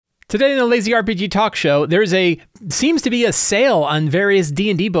Today in the Lazy RPG Talk Show, seems to be a sale on various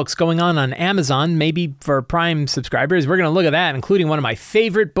D&D books going on Amazon, maybe for Prime subscribers. We're going to look at that, including one of my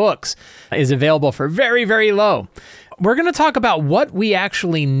favorite books is available for very, very low. We're going to talk about what we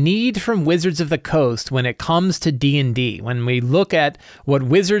actually need from Wizards of the Coast when it comes to D&D. When we look at what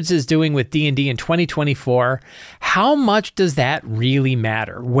Wizards is doing with D&D in 2024, how much does that really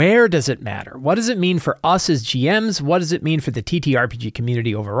matter? Where does it matter? What does it mean for us as GMs? What does it mean for the TTRPG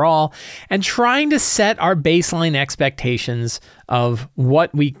community overall? And trying to set our baseline expectations of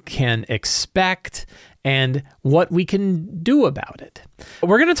what we can expect and what we can do about it.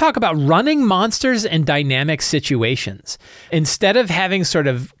 We're going to talk about running monsters in dynamic situations. Instead of having sort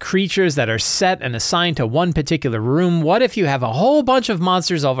of creatures that are set and assigned to one particular room, what if you have a whole bunch of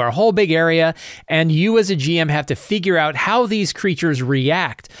monsters over a whole big area, and you as a GM have to figure out how these creatures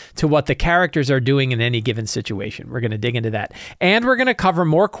react to what the characters are doing in any given situation? We're going to dig into that. And we're going to cover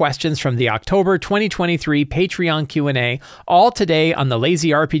more questions from the October 2023 Patreon Q&A, all today on the Lazy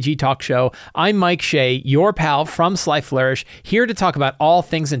RPG Talk Show. I'm Mike Shea, your pal from Sly Flourish, here to talk about all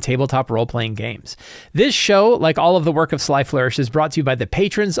things in tabletop role-playing games. This show, like all of the work of Sly Flourish, is brought to you by the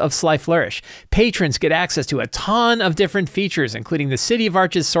patrons of Sly Flourish. Patrons get access to a ton of different features, including the City of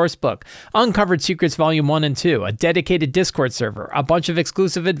Arches sourcebook, Uncovered Secrets Volume 1 and 2, a dedicated Discord server, a bunch of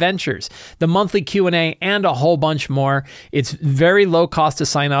exclusive adventures, the monthly Q&A, and a whole bunch more. It's very low cost to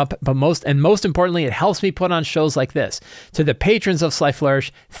sign up, but most importantly, it helps me put on shows like this. To the patrons of Sly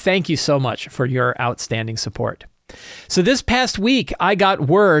Flourish, thank you so much for your outstanding support. So this past week, I got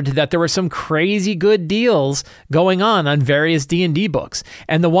word that there were some crazy good deals going on various D&D books.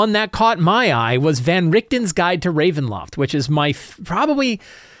 And the one that caught my eye was Van Richten's Guide to Ravenloft, which is probably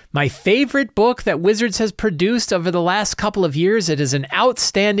my favorite book that Wizards has produced over the last couple of years. It is an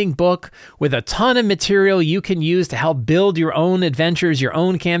outstanding book with a ton of material you can use to help build your own adventures, your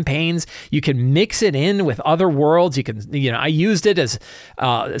own campaigns. You can mix it in with other worlds. I used it as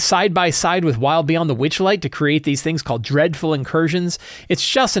side by side with Wild Beyond the Witchlight to create these things called Dreadful Incursions. It's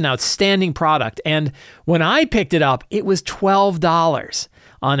just an outstanding product. And when I picked it up, it was $12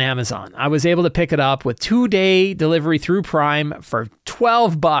 on Amazon. I was able to pick it up with 2-day delivery through Prime for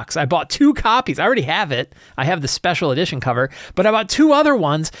 $12. I bought 2 copies. I already have it. I have the special edition cover, but I bought 2 other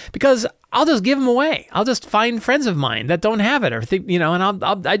ones because I'll just give them away. I'll just find friends of mine that don't have it, or think, and I'm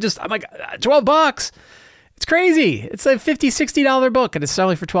like, $12. It's crazy. It's a $50, $60 book, and it's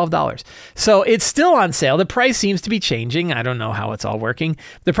selling for $12. So it's still on sale. The price seems to be changing. I don't know how it's all working.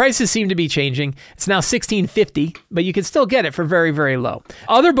 The prices seem to be changing. It's now $16.50, but you can still get it for very, very low.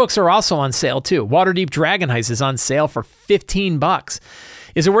 Other books are also on sale too. Waterdeep Dragon Heist is on sale for $15.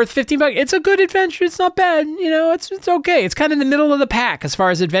 Is it worth $15? It's a good adventure. It's not bad. It's okay. It's kind of in the middle of the pack as far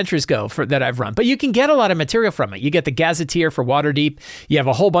as adventures go that I've run. But you can get a lot of material from it. You get the Gazetteer for Waterdeep. You have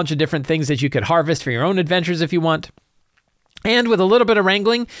a whole bunch of different things that you could harvest for your own adventures if you want. And with a little bit of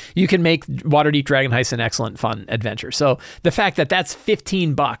wrangling, you can make Waterdeep Dragon Heist an excellent, fun adventure. So the fact that that's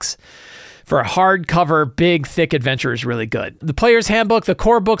 $15 for a hardcover, big, thick adventure is really good. The Player's Handbook, the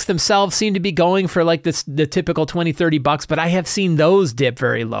core books themselves seem to be going for like the typical $20, $30, but I have seen those dip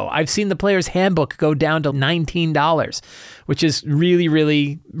very low. I've seen the Player's Handbook go down to $19, which is really,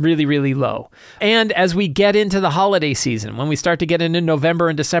 really, really, really low. And as we get into the holiday season, when we start to get into November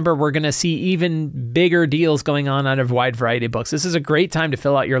and December, we're going to see even bigger deals going on out of a wide variety of books. This is a great time to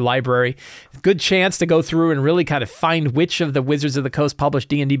fill out your library. Good chance to go through and really kind of find which of the Wizards of the Coast published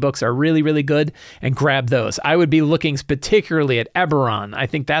D&D books are really, really good and grab those. I would be looking particularly at Eberron. I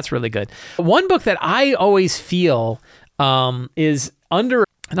think that's really good. One book that I always feel is under,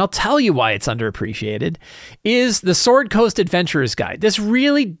 and I'll tell you why it's underappreciated, is the Sword Coast Adventurer's Guide. This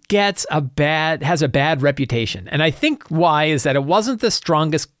really has a bad reputation. And I think why is that it wasn't the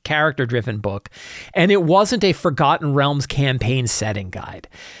strongest character-driven book, and it wasn't a Forgotten Realms campaign setting guide.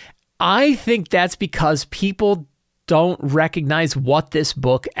 I think that's because people don't recognize what this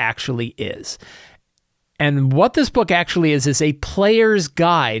book actually is. And what this book actually is a player's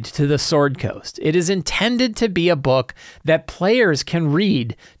guide to the Sword Coast. It is intended to be a book that players can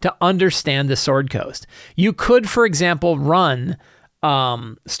read to understand the Sword Coast. You could, for example, run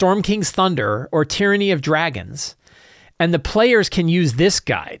Storm King's Thunder or Tyranny of Dragons, and the players can use this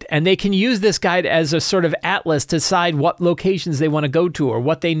guide, and they can use this guide as a sort of atlas to decide what locations they want to go to or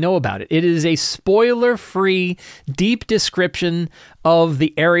what they know about it. It is a spoiler-free, deep description of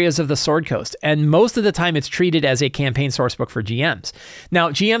the areas of the Sword Coast, and most of the time it's treated as a campaign sourcebook for GMs. Now,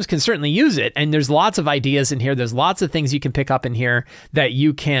 GMs can certainly use it, and there's lots of ideas in here. There's lots of things you can pick up in here that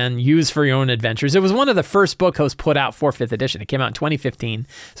you can use for your own adventures. It was one of the first book hosts put out for 5th edition. It came out in 2015,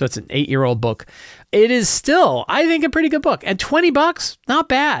 so it's an 8-year-old book. it is still, I think, a pretty good book. At $20, not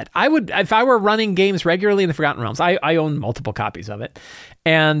bad. I would, if I were running games regularly in the Forgotten Realms, I own multiple copies of it.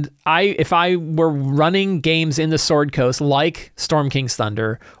 And if I were running games in the Sword Coast like Storm King's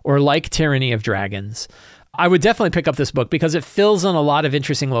Thunder or like Tyranny of Dragons, I would definitely pick up this book because it fills in a lot of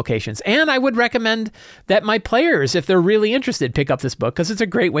interesting locations. And I would recommend that my players, if they're really interested, pick up this book because it's a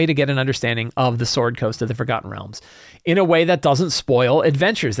great way to get an understanding of the Sword Coast of the Forgotten Realms in a way that doesn't spoil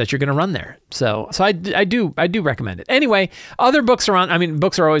adventures that you're going to run there. So I do recommend it. Anyway, other books are on, I mean,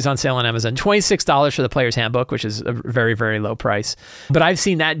 books are always on sale on Amazon. $26 for the Player's Handbook, which is a very, very low price. But I've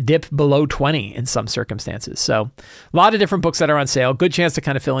seen that dip below $20 in some circumstances. So a lot of different books that are on sale. Good chance to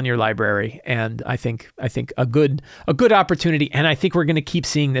kind of fill in your library. And I think a good opportunity. And I think we're going to keep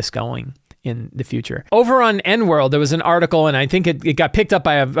seeing this going in the future. Over on EndWorld, there was an article, and I think it got picked up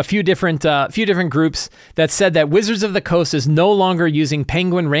by a few different groups that said that Wizards of the Coast is no longer using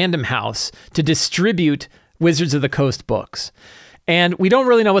Penguin Random House to distribute Wizards of the Coast books. And we don't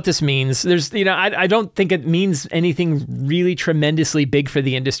really know what this means. There's, I don't think it means anything really tremendously big for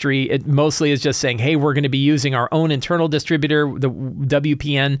the industry. It mostly is just saying, hey, we're going to be using our own internal distributor, the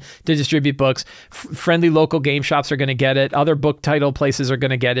WPN, to distribute books. Friendly local game shops are going to get it. Other book title places are going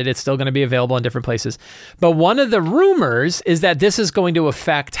to get it. It's still going to be available in different places. But one of the rumors is that this is going to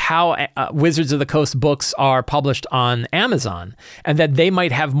affect how Wizards of the Coast books are published on Amazon, and that they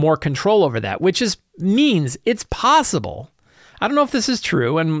might have more control over that, which means it's possible. I don't know if this is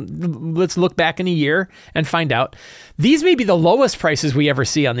true, and let's look back in a year and find out. These may be the lowest prices we ever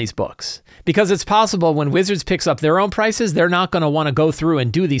see on these books, because it's possible when Wizards picks up their own prices, they're not going to want to go through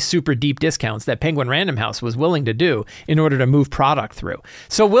and do these super deep discounts that Penguin Random House was willing to do in order to move product through.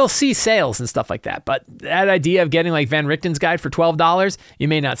 So we'll see sales and stuff like that. But that idea of getting like Van Richten's Guide for $12, you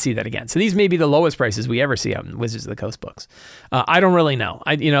may not see that again. So these may be the lowest prices we ever see on Wizards of the Coast books. I don't really know.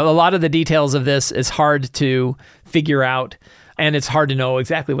 A lot of the details of this is hard to figure out. And it's hard to know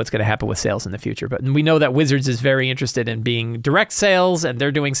exactly what's going to happen with sales in the future. But we know that Wizards is very interested in being direct sales, and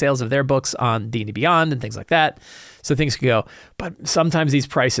they're doing sales of their books on D&D Beyond and things like that. So things could go. But sometimes these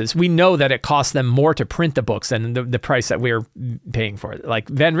prices, we know that it costs them more to print the books than the price that we're paying for it. Like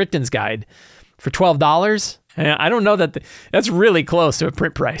Van Richten's Guide for $12. I don't know that's really close to a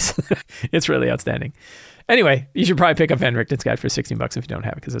print price. It's really outstanding. Anyway, you should probably pick up Van Richten's Guide for $16 if you don't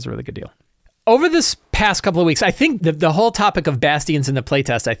have it, because it's a really good deal. Over this past couple of weeks, I think the whole topic of Bastions in the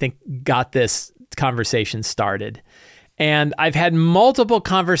playtest, I think, got this conversation started. And I've had multiple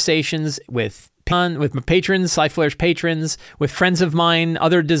conversations with my patrons, Sly Flair's patrons, with friends of mine,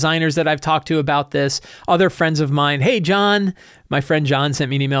 other designers that I've talked to about this, other friends of mine. Hey, John, my friend John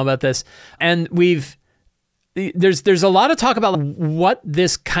sent me an email about this. And there's a lot of talk about what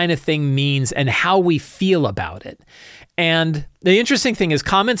this kind of thing means and how we feel about it. And the interesting thing is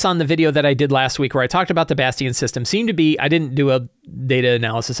comments on the video that I did last week where I talked about the Bastion system seemed to be, I didn't do a data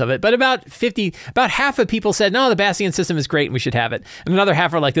analysis of it, but about half of people said, no, the Bastion system is great and we should have it. And another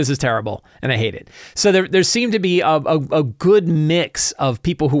half are like, this is terrible and I hate it. So there seemed to be a good mix of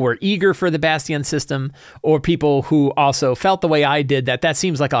people who were eager for the Bastion system, or people who also felt the way I did, that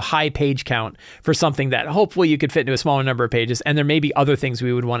seems like a high page count for something that hopefully you could fit into a smaller number of pages. And there may be other things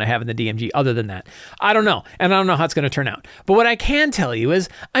we would want to have in the DMG other than that. I don't know. And I don't know how it's going to turn out. But what I can tell you is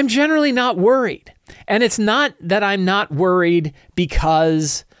I'm generally not worried. And it's not that I'm not worried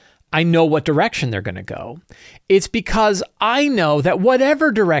because I know what direction they're going to go. It's because I know that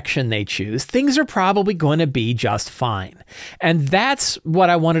whatever direction they choose, things are probably going to be just fine. And that's what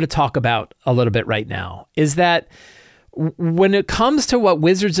I wanted to talk about a little bit right now, is that when it comes to what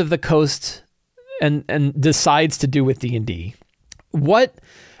Wizards of the Coast and decides to do with D&D, what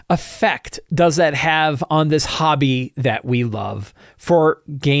effect does that have on this hobby that we love for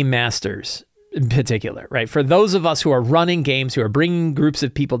game masters in particular, right? For those of us who are running games, who are bringing groups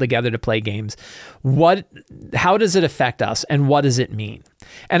of people together to play games, how does it affect us and what does it mean?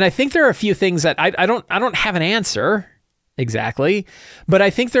 And I think there are a few things that I don't have an answer exactly, but I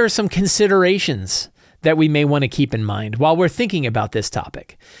think there are some considerations that we may want to keep in mind while we're thinking about this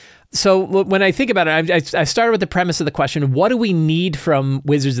topic. So when I think about it, I started with the premise of the question, what do we need from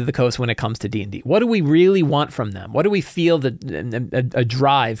Wizards of the Coast when it comes to D&D? What do we really want from them? What do we feel a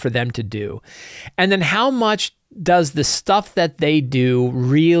drive for them to do? And then how much does the stuff that they do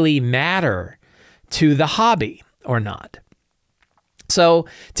really matter to the hobby or not? So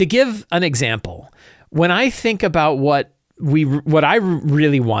to give an example, when I think about what I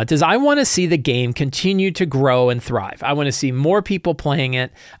really want is I want to see the game continue to grow and thrive. I want to see more people playing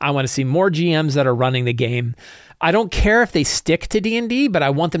it. I want to see more GMs that are running the game. I don't care if they stick to D&D, but I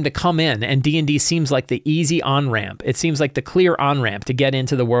want them to come in, and D&D seems like the easy on-ramp. It seems like the clear on-ramp to get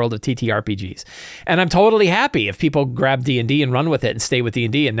into the world of TTRPGs. And I'm totally happy if people grab D&D and run with it and stay with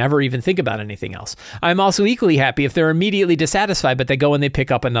D&D and never even think about anything else. I'm also equally happy if they're immediately dissatisfied, but they go and they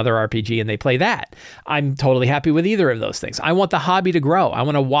pick up another RPG and they play that. I'm totally happy with either of those things. I want the hobby to grow. I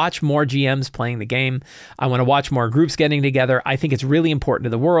want to watch more GMs playing the game. I want to watch more groups getting together. I think it's really important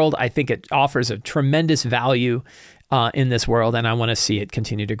to the world. I think it offers a tremendous value in this world, and I want to see it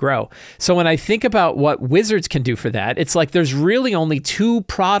continue to grow. So when I think about what Wizards can do for that, it's like there's really only two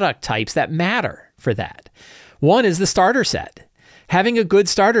product types that matter for that. One is the starter set. Having a good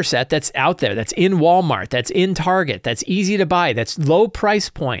starter set that's out there, that's in Walmart, that's in Target, that's easy to buy, that's low price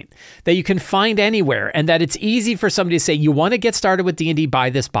point, that you can find anywhere, and that it's easy for somebody to say, you want to get started with D&D, buy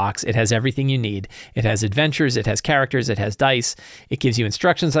this box. It has everything you need. It has adventures, it has characters, it has dice, it gives you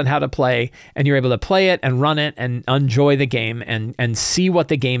instructions on how to play, and you're able to play it and run it and enjoy the game and see what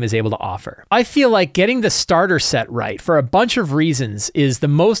the game is able to offer. I feel like getting the starter set right for a bunch of reasons is the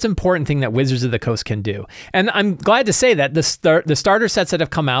most important thing that Wizards of the Coast can do. And I'm glad to say that the starter sets that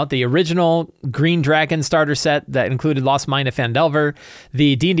have come out, the original Green Dragon starter set that included Lost Mine of Phandelver,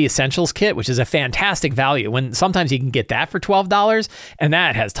 the D&D Essentials kit, which is a fantastic value when sometimes you can get that for $12, and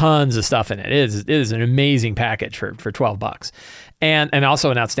that has tons of stuff in it. It is an amazing package for $12, and also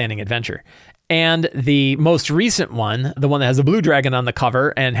an outstanding adventure. And the most recent one, the one that has the blue dragon on the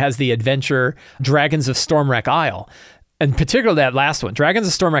cover and has the adventure Dragons of Stormwreck Isle, and particularly that last one, Dragons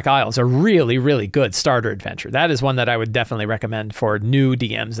of Stormwreck Isle, is a really, really good starter adventure. That is one that I would definitely recommend for new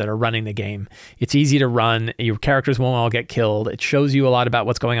DMs that are running the game. It's easy to run. Your characters won't all get killed. It shows you a lot about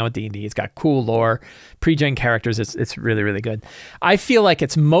what's going on with D&D. It's got cool lore, pre-gen characters. It's really, really good. I feel like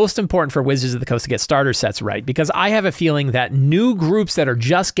it's most important for Wizards of the Coast to get starter sets right, because I have a feeling that new groups that are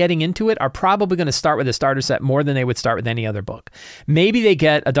just getting into it are probably going to start with a starter set more than they would start with any other book. Maybe they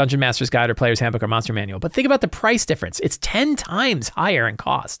get a Dungeon Master's Guide or Player's Handbook or Monster Manual, but think about the price difference. It's 10 times higher in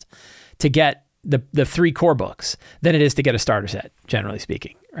cost to get the three core books than it is to get a starter set, generally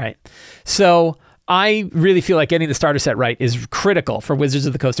speaking, right? So I really feel like getting the starter set right is critical for Wizards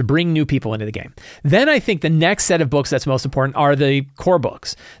of the Coast to bring new people into the game. Then I think the next set of books that's most important are the core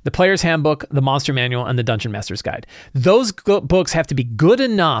books, the Player's Handbook, the Monster Manual, and the Dungeon Master's Guide. Those books have to be good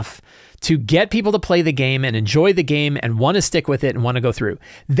enough to get people to play the game and enjoy the game and want to stick with it and want to go through.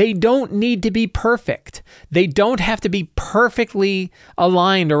 They don't need to be perfect. They don't have to be perfectly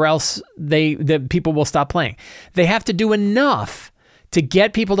aligned, or else the people will stop playing. They have to do enough to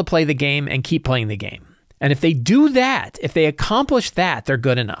get people to play the game and keep playing the game. And if they do that, if they accomplish that, they're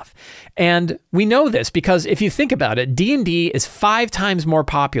good enough. And we know this because if you think about it, D&D is 5 times more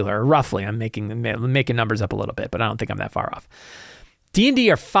popular, roughly. I'm making numbers up a little bit, but I don't think I'm that far off. D&D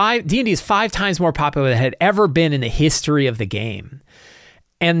is 5 times more popular than it had ever been in the history of the game.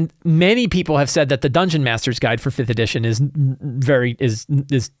 And many people have said that the Dungeon Master's Guide for 5th edition is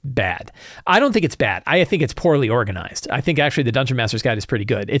bad. I don't think it's bad. I think it's poorly organized. I think actually the Dungeon Master's Guide is pretty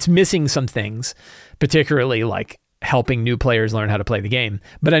good. It's missing some things, particularly like helping new players learn how to play the game.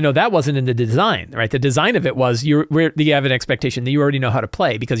 But I know that wasn't in the design, right? The design of it was you have an expectation that you already know how to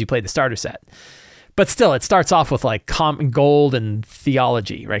play because you played the starter set. But still, it starts off with like gold and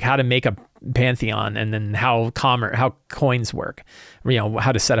theology, right? How to make a pantheon, and then how coins work,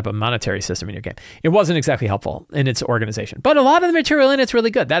 how to set up a monetary system in your game. It wasn't exactly helpful in its organization, but a lot of the material in it's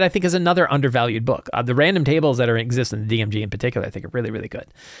really good. That I think is another undervalued book. The random tables that exist in the DMG in particular, I think are really, really good.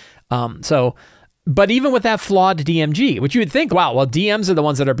 But even with that flawed DMG, which you would think, wow, well, DMs are the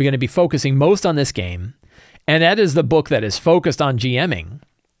ones that are going to be focusing most on this game, and that is the book that is focused on GMing.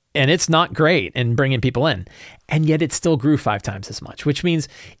 And it's not great in bringing people in. And yet it still grew 5 times as much, which means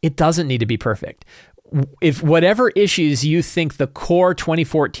it doesn't need to be perfect. If whatever issues you think the core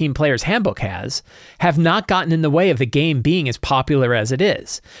 2014 Player's Handbook have not gotten in the way of the game being as popular as it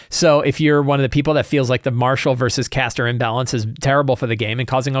is. So if you're one of the people that feels like the Marshal versus Caster imbalance is terrible for the game and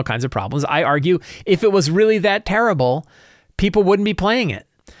causing all kinds of problems, I argue if it was really that terrible, people wouldn't be playing it.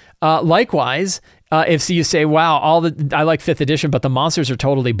 Likewise, if you say, wow, I like 5th edition, but the monsters are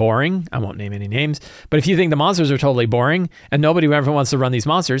totally boring. I won't name any names, but if you think the monsters are totally boring and nobody ever wants to run these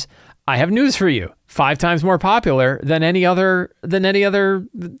monsters, I have news for you. 5 times more popular than any other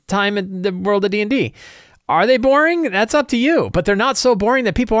time in the world of D&D. Are they boring? That's up to you, but they're not so boring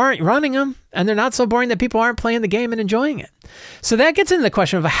that people aren't running them, and they're not so boring that people aren't playing the game and enjoying it. So that gets into the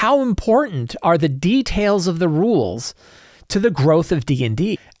question of how important are the details of the rules to the growth of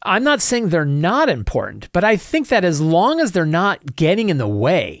D&D. I'm not saying they're not important, but I think that as long as they're not getting in the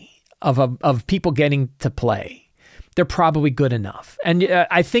way of people getting to play, they're probably good enough. And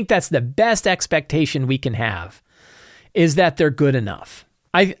I think that's the best expectation we can have is that they're good enough.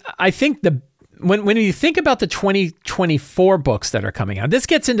 I think when you think about the 2024 books that are coming out, this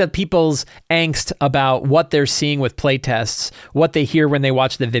gets into people's angst about what they're seeing with playtests, what they hear when they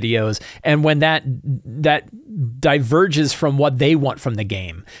watch the videos, and when that diverges from what they want from the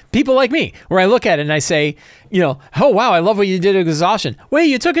game. People like me, where I look at it and I say, oh, wow, I love what you did with exhaustion. Wait,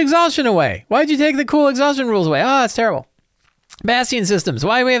 you took exhaustion away. Why'd you take the cool exhaustion rules away? Oh, it's terrible. Bastion systems.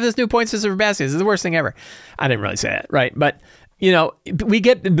 Why do we have this new point system for Bastions? It's the worst thing ever. I didn't really say that, right? But we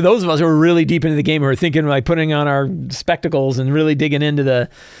get those of us who are really deep into the game, who are thinking like putting on our spectacles and really digging into the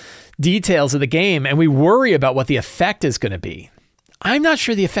details of the game, and we worry about what the effect is going to be. I'm not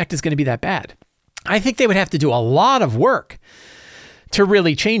sure the effect is going to be that bad. I think they would have to do a lot of work to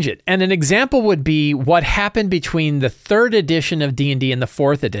really change it. And an example would be what happened between the 3rd edition of D&D and the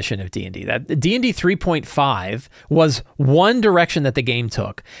 4th edition of D&D. That D&D 3.5 was one direction that the game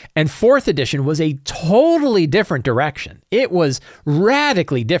took, and 4th edition was a totally different direction. It was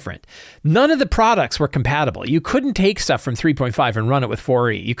radically different. None of the products were compatible. You couldn't take stuff from 3.5 and run it with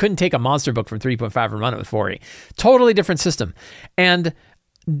 4e. You couldn't take a monster book from 3.5 and run it with 4e. Totally different system. And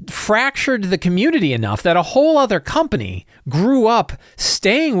fractured the community enough that a whole other company grew up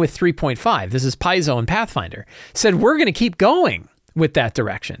staying with 3.5. This is Paizo and Pathfinder. Said, we're going to keep going with that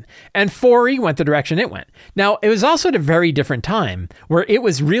direction. And 4E went the direction it went. Now, it was also at a very different time where it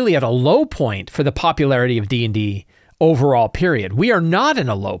was really at a low point for the popularity of D&D overall period. We are not in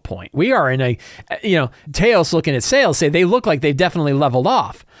a low point. We are in a, Teos looking at sales say they look like they've definitely leveled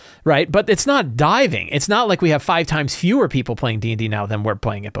off, right? But it's not diving. It's not like we have 5 times fewer people playing D&D now than we're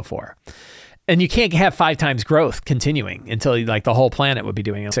playing it before. And you can't have 5 times growth continuing until like the whole planet would be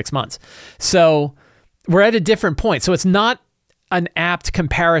doing it in 6 months. So we're at a different point. So it's not an apt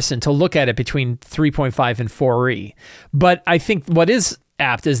comparison to look at it between 3.5 and 4E. But I think what is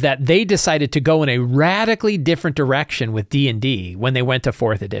apt is that they decided to go in a radically different direction with D&D when they went to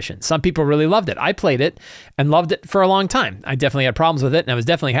 4th edition. Some people really loved it. I played it and loved it for a long time. I definitely had problems with it, and I was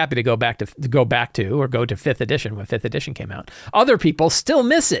definitely happy to go to 5th edition when 5th edition came out. Other people still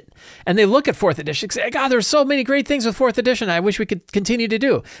miss it, and they look at 4th edition and say, God, there's so many great things with 4th edition I wish we could continue to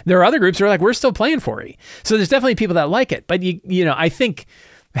do. There are other groups who are like, we're still playing 4E. So there's definitely people that like it. But I think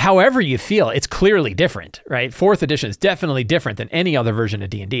however you feel, it's clearly different, right? 4th edition is definitely different than any other version of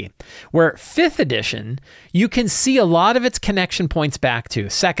D&D. Where 5th edition, you can see a lot of its connection points back to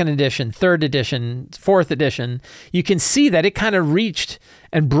 2nd edition, 3rd edition, 4th edition. You can see that it kind of reached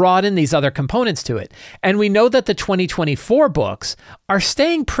and brought in these other components to it. And we know that the 2024 books are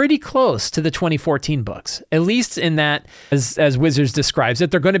staying pretty close to the 2014 books, at least in that, as Wizards describes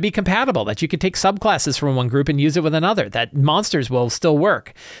it, they're going to be compatible, that you could take subclasses from one group and use it with another, that monsters will still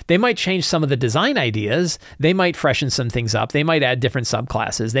work. They might change some of the design ideas. They might freshen some things up. They might add different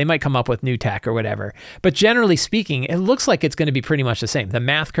subclasses. They might come up with new tech or whatever. But generally speaking, it looks like it's going to be pretty much the same. The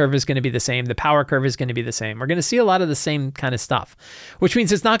math curve is going to be the same. The power curve is going to be the same. We're going to see a lot of the same kind of stuff, which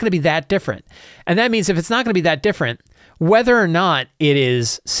means it's not going to be that different. And that means if it's not going to be that different, whether or not it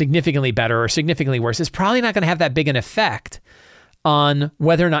is significantly better or significantly worse is probably not going to have that big an effect on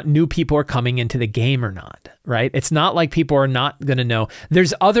whether or not new people are coming into the game or not, right? It's not like people are not going to know.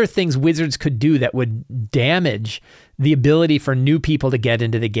 There's other things Wizards could do that would damage the ability for new people to get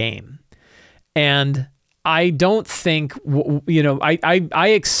into the game. And I don't think, I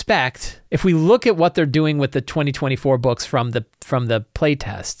expect, if we look at what they're doing with the 2024 books from the play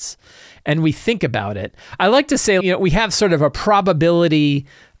tests, and we think about it, I like to say, we have sort of a probability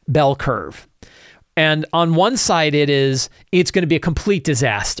bell curve. And on one side, it's going to be a complete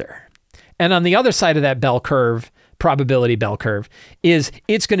disaster. And on the other side of that bell curve, probability bell curve,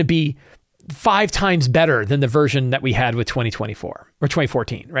 it's going to be 5 times better than the version that we had with 2024 or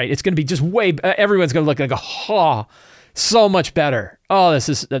 2014, right? It's going to be just everyone's going to look like, so much better. Oh,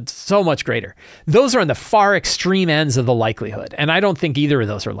 that's so much greater. Those are on the far extreme ends of the likelihood. And I don't think either of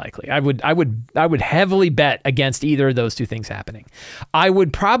those are likely. I would heavily bet against either of those two things happening. I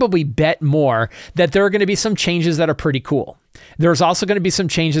would probably bet more that there are going to be some changes that are pretty cool. There's also going to be some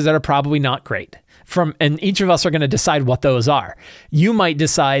changes that are probably not great. And each of us are going to decide what those are. You might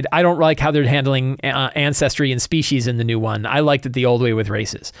decide, I don't like how they're handling ancestry and species in the new one. I liked it the old way with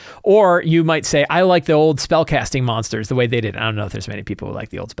races. Or you might say, I like the old spellcasting monsters the way they did. I don't know if there's many people who like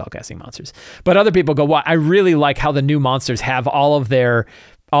the old spellcasting monsters. But other people go, well, I really like how the new monsters have all of their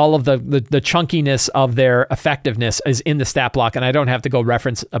all of the chunkiness of their effectiveness is in the stat block, and I don't have to go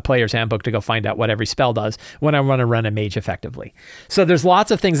reference a player's handbook to go find out what every spell does when I want to run a mage effectively. So there's lots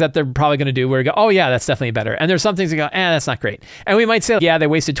of things that they're probably going to do where you go, oh yeah, that's definitely better. And there's some things that go, that's not great. And we might say, yeah, they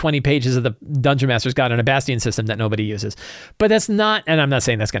wasted 20 pages of the Dungeon Master's Guide on a Bastion system that nobody uses. But that's not, and I'm not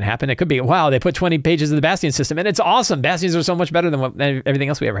saying that's going to happen. It could be, wow, they put 20 pages of the Bastion system and it's awesome. Bastions are so much better than everything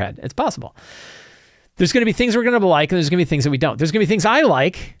else we ever had. It's possible. There's going to be things we're going to like, and there's going to be things that we don't. There's going to be things I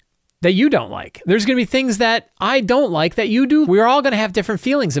like that you don't like. There's going to be things that I don't like that you do. We're all going to have different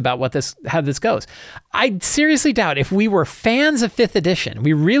feelings about how this goes. I seriously doubt if we were fans of 5th edition,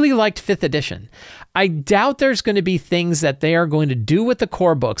 we really liked 5th edition, I doubt there's going to be things that they are going to do with the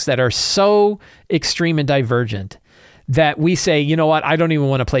core books that are so extreme and divergent that we say, you know what, I don't even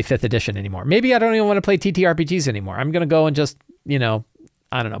want to play 5th edition anymore. Maybe I don't even want to play TTRPGs anymore. I'm going to go and just,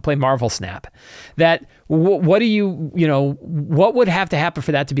 I don't know, play Marvel Snap. That, what would have to happen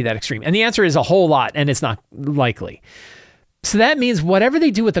for that to be that extreme? And the answer is a whole lot, and it's not likely. So that means whatever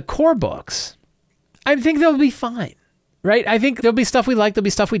they do with the core books, I think they'll be fine, right? I think there'll be stuff we like, there'll be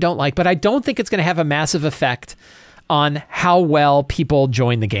stuff we don't like, but I don't think it's going to have a massive effect on how well people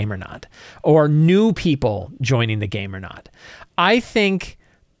join the game or not, or new people joining the game or not. I think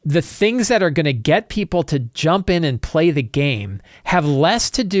the things that are going to get people to jump in and play the game have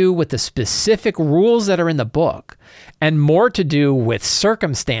less to do with the specific rules that are in the book and more to do with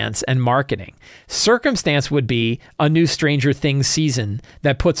circumstance and marketing. Circumstance would be a new Stranger Things season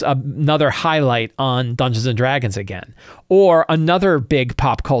that puts another highlight on Dungeons & Dragons again, or another big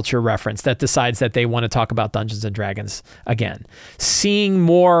pop culture reference that decides that they want to talk about Dungeons & Dragons again. Seeing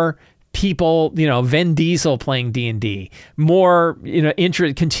more people, Vin Diesel playing D&D, more,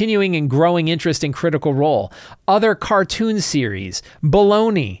 continuing and growing interest in Critical Role, other cartoon series,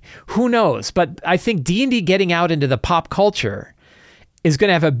 baloney, who knows? But I think D&D getting out into the pop culture is going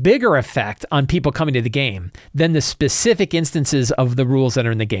to have a bigger effect on people coming to the game than the specific instances of the rules that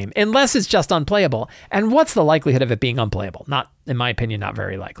are in the game, unless it's just unplayable. And what's the likelihood of it being unplayable? Not, in my opinion, not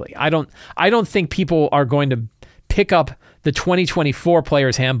very likely. I don't think people are going to pick up the 2024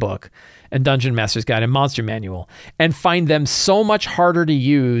 Player's Handbook and Dungeon Master's Guide and Monster Manual and find them so much harder to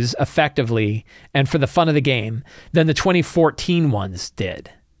use effectively and for the fun of the game than the 2014 ones did.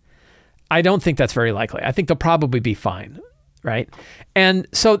 I don't think that's very likely. I think they'll probably be fine, right? And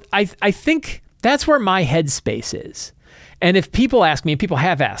so I think that's where my headspace is. And if people ask me, and people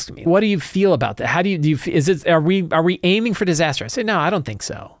have asked me, what do you feel about that? How do you are we aiming for disaster? I say, no, I don't think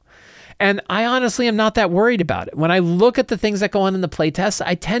so. And I honestly am not that worried about it. When I look at the things that go on in the playtests,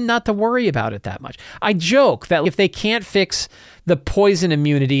 I tend not to worry about it that much. I joke that if they can't fix the poison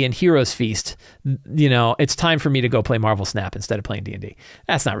immunity in Heroes Feast, it's time for me to go play Marvel Snap instead of playing D&D.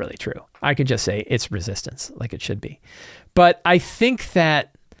 That's not really true. I could just say it's resistance, like it should be. But I think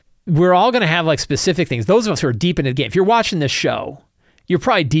that we're all going to have like specific things. Those of us who are deep into the game, if you're watching this show, you're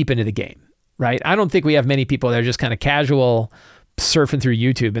probably deep into the game, right? I don't think we have many people that are just kind of casual surfing through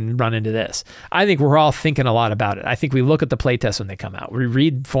YouTube and run into this. I think we're all thinking a lot about it. I think we look at the playtests when they come out. We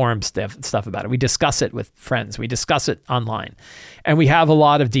read forum stuff about it. We discuss it with friends. We discuss it online. And we have a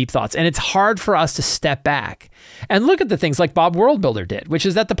lot of deep thoughts. And it's hard for us to step back and look at the things like Bob Worldbuilder did, which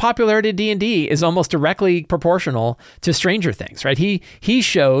is that the popularity of D&D is almost directly proportional to Stranger Things, right? He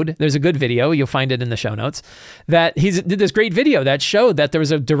showed, there's a good video, you'll find it in the show notes, that he did this great video that showed that there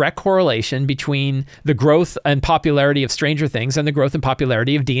was a direct correlation between the growth and popularity of Stranger Things and the growth and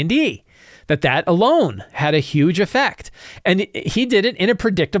popularity of D&D. That alone had a huge effect. And he did it in a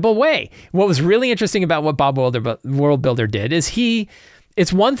predictable way. What was really interesting about what Bob Worldbuilder did is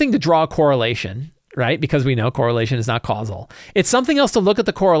it's one thing to draw a correlation, right? Because we know correlation is not causal. It's something else to look at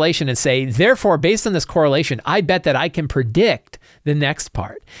the correlation and say, therefore, based on this correlation, I bet that I can predict the next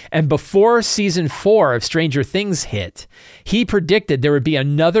part. And before season 4 of Stranger Things hit, he predicted there would be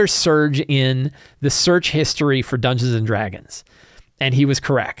another surge in the search history for Dungeons and Dragons. And he was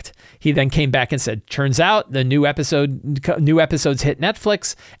correct. He then came back and said, turns out the new episodes hit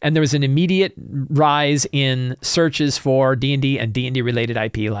Netflix, and there was an immediate rise in searches for D&D and D&D related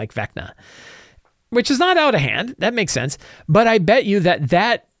IP like Vecna, which is not out of hand. That makes sense. But I bet you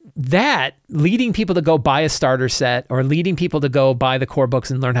that leading people to go buy a starter set or leading people to go buy the core books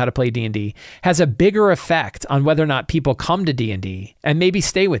and learn how to play D&D has a bigger effect on whether or not people come to D&D and maybe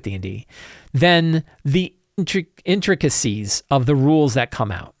stay with D&D than the intricacies of the rules that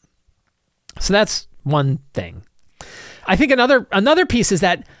come out. So that's one thing. I think another piece is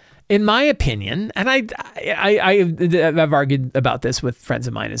that, in my opinion, and I've argued about this with friends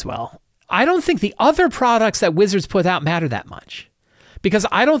of mine as well, I don't think the other products that Wizards put out matter that much. because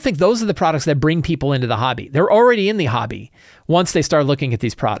I don't think those are the products that bring people into the hobby. They're already in the hobby once they start looking at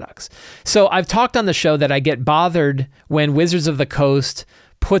these products. So I've talked on the show that I get bothered when Wizards of the Coast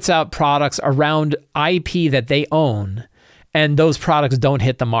puts out products around IP that they own, and those products don't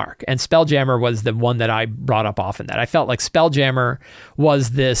hit the mark. And Spelljammer was the one that I brought up often, that I felt like Spelljammer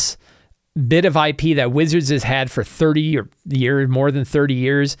was this bit of IP that Wizards has had for 30 years, more than 30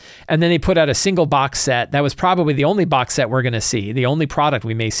 years. And then they put out a single box set. That was probably the only box set we're going to see, the only product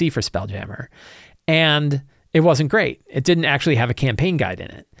we may see for Spelljammer. And it wasn't great. It didn't actually have a campaign guide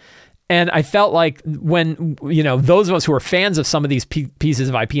in it. And I felt like when, those of us who are fans of some of these pieces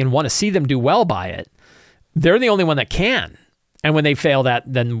of IP and want to see them do well by it, they're the only one that can. And when they fail that,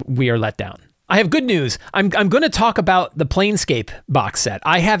 then we are let down. I have good news. I'm going to talk about the Planescape box set.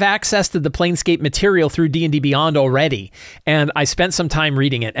 I have access to the Planescape material through D&D Beyond already, and I spent some time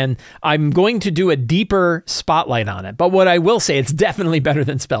reading it, and I'm going to do a deeper spotlight on it. But what I will say, it's definitely better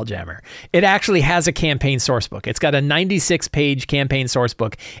than Spelljammer. It actually has a campaign sourcebook. It's got a 96-page campaign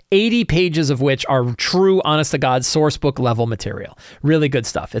sourcebook, 80 pages of which are true, honest-to-God sourcebook level material. Really good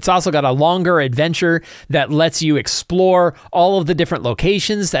stuff. It's also got a longer adventure that lets you explore all of the different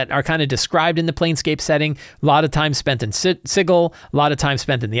locations that are kind of described in the Planescape setting. A lot of time spent in Sigil, a lot of time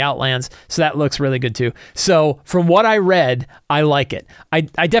spent in the Outlands. So that looks really good too. So from what I read, I like it. I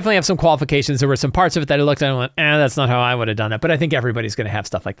definitely have some qualifications. There were some parts of it that I looked at and went, that's not how I would have done it. But I think everybody's going to have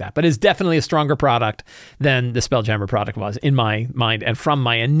stuff like that. But it's definitely a stronger product than the Spelljammer product was in my mind and from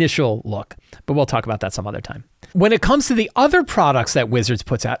my initial look. But we'll talk about that some other time. When it comes to the other products that Wizards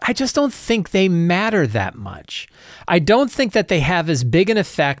puts out, I just don't think they matter that much. I don't think that they have as big an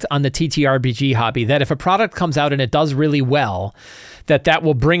effect on the TTRPG hobby that if a product comes out and it does really well, that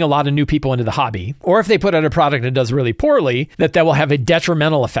will bring a lot of new people into the hobby. Or if they put out a product that does really poorly, that will have a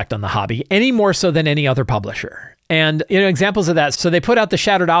detrimental effect on the hobby, any more so than any other publisher. And, examples of that. So they put out the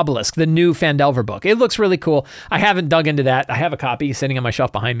Shattered Obelisk, the new Phandelver book. It looks really cool. I haven't dug into that. I have a copy sitting on my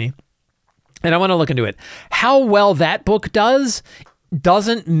shelf behind me, and I want to look into it. How well that book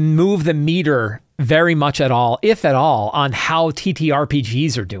doesn't move the meter very much at all, if at all, on how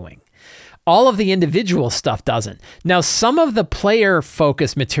TTRPGs are doing. All of the individual stuff doesn't. Now, some of the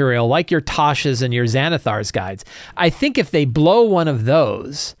player-focused material, like your Tasha's and your Xanathar's guides, I think if they blow one of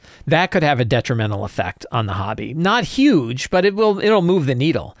those, that could have a detrimental effect on the hobby. Not huge, but it'll move the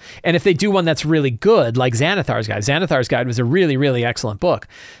needle. And if they do one that's really good, like Xanathar's Guide was a really, really excellent book.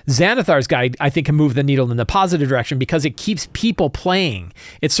 Xanathar's Guide, I think, can move the needle in the positive direction because it keeps people playing.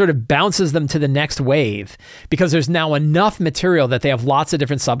 It sort of bounces them to the next wave because there's now enough material that they have lots of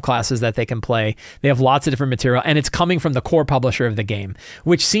different subclasses that they can play. They have lots of different material, and it's coming from the core publisher of the game,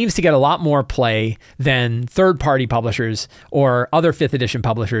 which seems to get a lot more play than third-party publishers or other 5th edition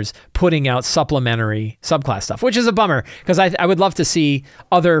publishers putting out supplementary subclass stuff, which is a bummer because I would love to see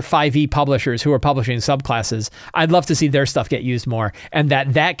other 5e publishers who are publishing subclasses. I'd love to see their stuff get used more, and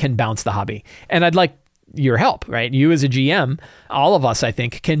that can bounce the hobby. And I'd like your help, right? You as a GM, all of us, I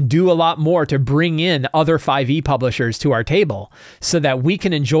think, can do a lot more to bring in other 5e publishers to our table so that we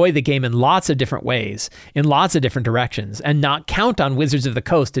can enjoy the game in lots of different ways, in lots of different directions, and not count on Wizards of the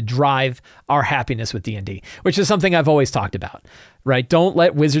Coast to drive our happiness with D&D, which is something I've always talked about, right? Don't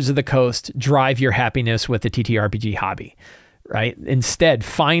let Wizards of the Coast drive your happiness with the TTRPG hobby. Right? Instead,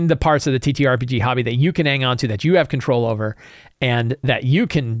 find the parts of the TTRPG hobby that you can hang on to, that you have control over, and that you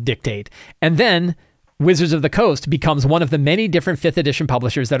can dictate. And then Wizards of the Coast becomes one of the many different 5th edition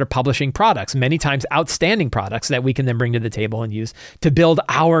publishers that are publishing products, many times outstanding products that we can then bring to the table and use to build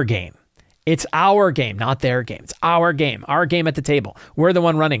our game. It's our game, not their game. It's our game at the table. We're the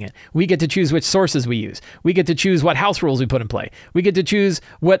one running it. We get to choose which sources we use. We get to choose what house rules we put in play. We get to choose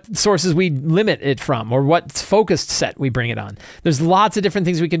what sources we limit it from or what focused set we bring it on. There's lots of different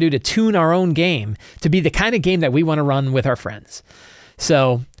things we can do to tune our own game to be the kind of game that we want to run with our friends.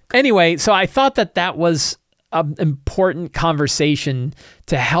 So anyway, so I thought that was an important conversation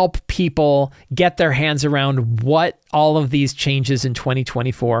to help people get their hands around what all of these changes in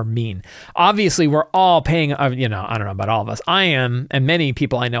 2024 mean. Obviously, we're all paying, I don't know about all of us. I am, and many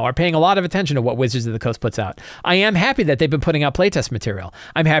people I know are paying a lot of attention to what Wizards of the Coast puts out. I am happy that they've been putting out playtest material.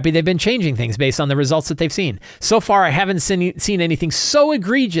 I'm happy they've been changing things based on the results that they've seen. So far, I haven't seen anything so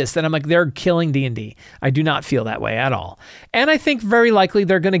egregious that I'm like, they're killing D&D. I do not feel that way at all. And I think very likely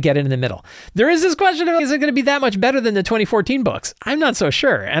they're going to get it in the middle. There is this question of, is it going to be that much better than the 2014 books? I'm not so sure.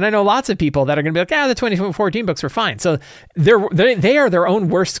 And I know lots of people that are going to be like, the 2014 books were fine. So they are their own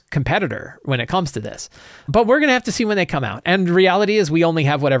worst competitor when it comes to this. But we're going to have to see when they come out. And reality is we only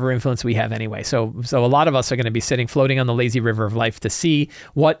have whatever influence we have anyway. So a lot of us are going to be floating on the lazy river of life to see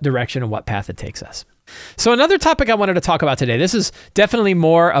what direction and what path it takes us. So another topic I wanted to talk about today, this is definitely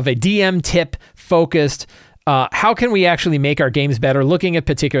more of a DM tip focused. How can we actually make our games better, looking at a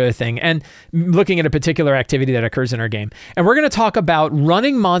particular thing and looking at a particular activity that occurs in our game. And we're going to talk about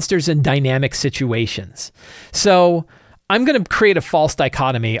running monsters in dynamic situations. So I'm going to create a false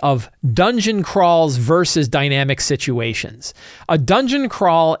dichotomy of dungeon crawls versus dynamic situations. A dungeon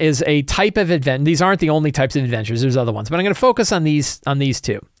crawl is a type of adventure. These aren't the only types of adventures. There's other ones, but I'm going to focus on these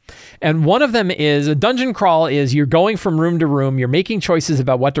two. And one of them is a dungeon crawl is you're going from room to room. You're making choices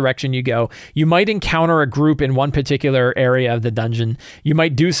about what direction you go. You might encounter a group in one particular area of the dungeon. You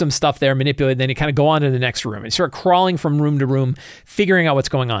might do some stuff there, manipulate, then you kind of go on to the next room and start crawling from room to room, figuring out what's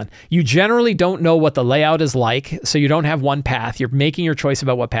going on. You generally don't know what the layout is like, so you don't have one path. You're making your choice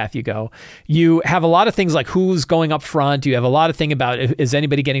about what path you go. You have a lot of things like who's going up front. You have a lot of thing about is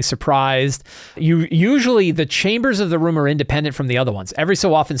anybody getting surprised. Usually the chambers of the room are independent from the other ones. Every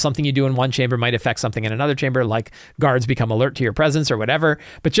so often something you do in one chamber might affect something in another chamber, like guards become alert to your presence or whatever.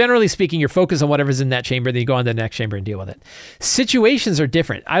 But generally speaking, you're focused on whatever's in that chamber, then you go on to the next chamber and deal with it. Situations are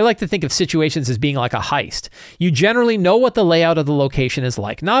different. I like to think of situations as being like a heist. You generally know what the layout of the location is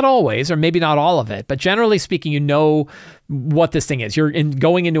like. Not always, or maybe not all of it, but generally speaking, you know what this thing is. You're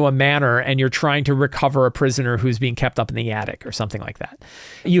going into a manor and you're trying to recover a prisoner who's being kept up in the attic or something like that.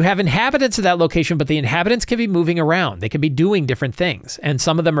 You have inhabitants of that location, but the inhabitants can be moving around. They can be doing different things. And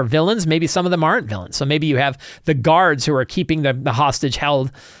some of them are villains. Maybe some of them aren't villains. So maybe you have the guards who are keeping the hostage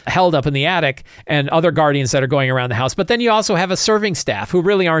held up in the attic and other guardians that are going around the house. But then you also have a serving staff who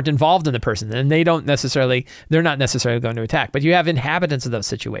really aren't involved in the person and they're not necessarily going to attack, but you have inhabitants of those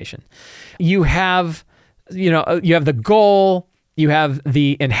situations. You have the goal, you have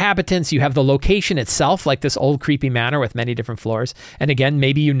the inhabitants, you have the location itself, like this old creepy manor with many different floors. And again,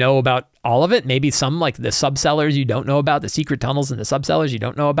 maybe you know about all of it. Maybe some like the subcellars you don't know about, the secret tunnels in the subcellars, you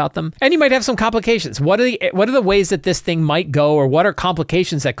don't know about them. And you might have some complications. What are the ways that this thing might go, or what are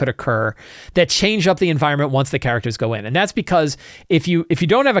complications that could occur that change up the environment once the characters go in? And that's because if you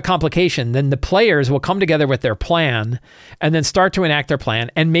don't have a complication, then the players will come together with their plan and then start to enact their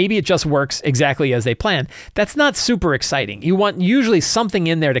plan. And maybe it just works exactly as they plan. That's not super exciting. You want usually something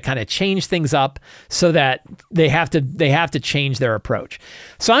in there to kind of change things up so that they have to change their approach.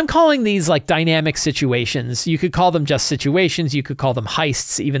 So I'm calling these like dynamic situations. You could call them just situations. You could call them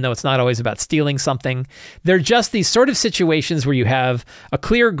heists, even though it's not always about stealing something. They're just these sort of situations where you have a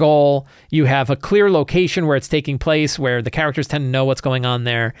clear goal, you have a clear location where it's taking place, where the characters tend to know what's going on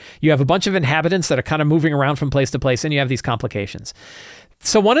there. You have a bunch of inhabitants that are kind of moving around from place to place, and you have these complications.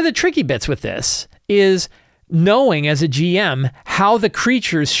 So one of the tricky bits with this is knowing as a GM how the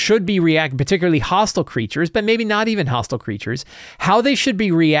creatures should be reacting, particularly hostile creatures, but maybe not even hostile creatures, how they should be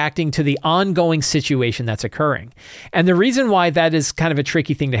reacting to the ongoing situation that's occurring. And the reason why that is kind of a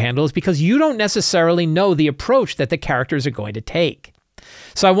tricky thing to handle is because you don't necessarily know the approach that the characters are going to take.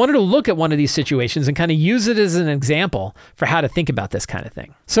 So I wanted to look at one of these situations and kind of use it as an example for how to think about this kind of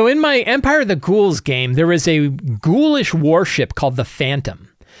thing. So in my Empire of the Ghouls game, there is a ghoulish warship called the Phantom.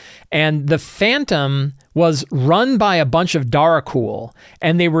 And the Phantom was run by a bunch of Darakul,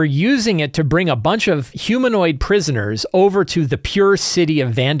 and they were using it to bring a bunch of humanoid prisoners over to the pure city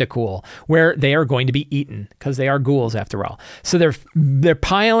of Vandakul, where they are going to be eaten, because they are ghouls after all. So they're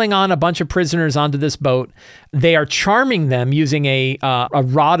piling on a bunch of prisoners onto this boat. They are charming them using a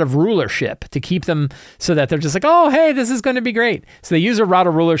rod of rulership to keep them so that they're just like, oh, hey, this is going to be great. So they use a rod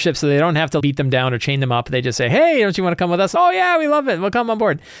of rulership so they don't have to beat them down or chain them up. They just say, hey, don't you want to come with us? Oh, yeah, we love it. We'll come on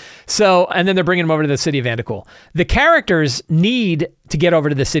board. So, and then they're bringing them over to the city of Vandakul. The characters need to get over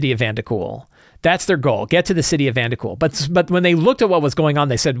to the city of Vandakul. That's their goal, get to the city of Vandakul. But when they looked at what was going on,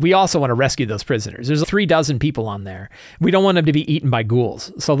 they said, we also want to rescue those prisoners. There's 36 people on there. We don't want them to be eaten by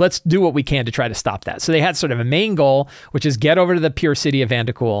ghouls. So let's do what we can to try to stop that. So they had sort of a main goal, which is get over to the pure city of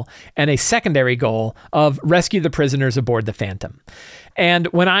Vandakul, and a secondary goal of rescue the prisoners aboard the Phantom. And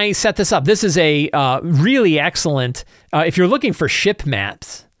when I set this up, this is a really excellent, if you're looking for ship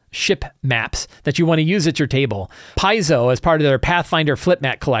maps that you want to use at your table. Paizo, as part of their Pathfinder flip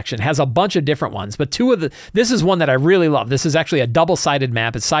mat collection, has a bunch of different ones, but this is one that I really love. This is actually a double-sided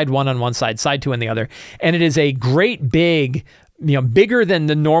map. It's side one on one side, side two on the other, and it is a great big, bigger than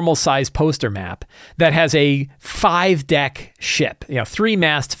the normal size poster map that has a 5-deck ship,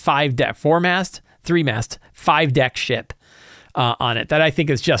 3-mast, 5-deck, 4-mast, 3-mast, 5-deck ship. On it that I think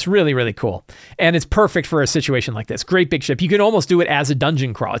is just really, really cool. And it's perfect for a situation like this. Great big ship. You can almost do it as a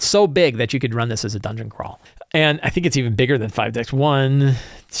dungeon crawl. It's so big that you could run this as a dungeon crawl. And I think it's even bigger than 5 decks. 1,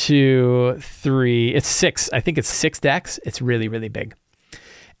 2, 3, it's 6. I think it's 6 decks. It's really, really big.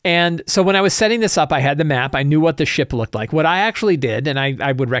 And so when I was setting this up, I had the map. I knew what the ship looked like. What I actually did, and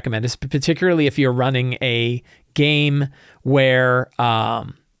I would recommend this, particularly if you're running a game where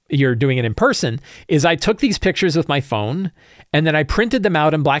you're doing it in person, is I took these pictures with my phone and then I printed them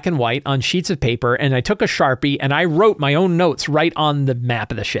out in black and white on sheets of paper, and I took a Sharpie and I wrote my own notes right on the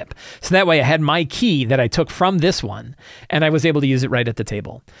map of the ship. So that way I had my key that I took from this one and I was able to use it right at the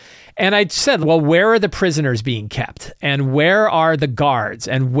table. And I said, well, where are the prisoners being kept? And where are the guards?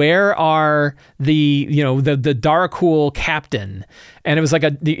 And where are the Darkhool captain? And it was like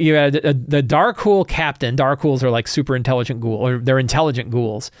you had the Darkhool captain. Darkhools are like super intelligent ghouls, or they're intelligent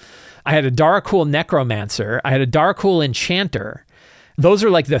ghouls. I had a Darkhool necromancer. I had a Darkhool enchanter. Those are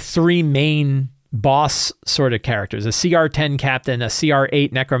like the three main boss sort of characters: a CR10 captain, a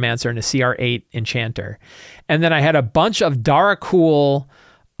CR8 necromancer, and a CR8 enchanter. And then I had a bunch of Darkhool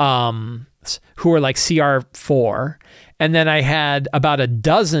who are like CR4. And then I had about a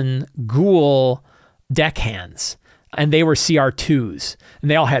dozen ghoul deckhands, and they were CR2s, and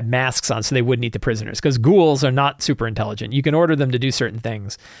they all had masks on so they wouldn't eat the prisoners, because ghouls are not super intelligent. You can order them to do certain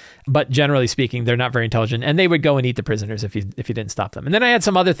things, but generally speaking, they're not very intelligent, and they would go and eat the prisoners if you didn't stop them. And then I had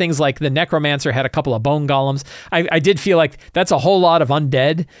some other things, like the necromancer had a couple of bone golems. I did feel like that's a whole lot of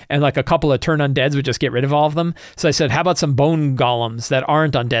undead, and like a couple of turn undeads would just get rid of all of them. So I said, how about some bone golems that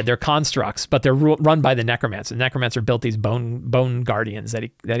aren't undead? They're constructs, but they're run by the necromancer. The necromancer built these bone guardians that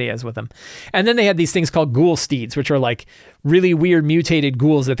he has with him. And then they had these things called ghoul steeds, which are like really weird mutated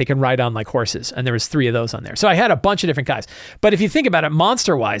ghouls that they can ride on like horses. And there was 3 of those on there. So I had a bunch of different guys. But if you think about it,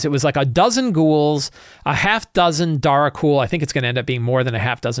 monster-wise, it was like a dozen ghouls, a half dozen Darkhool. I think it's going to end up being more than a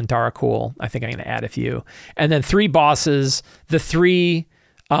half dozen Darkhool. I think I'm going to add a few. And then 3 bosses, the 3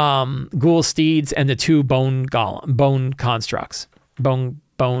 ghoul steeds, and the 2 bone constructs,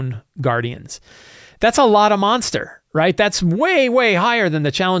 bone guardians. That's a lot of monster, right? That's way, way higher than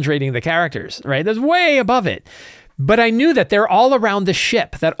the challenge rating of the characters, right? That's way above it. But I knew that they're all around the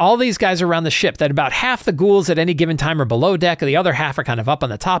ship, that all these guys are around the ship, that about half the ghouls at any given time are below deck, the other half are kind of up on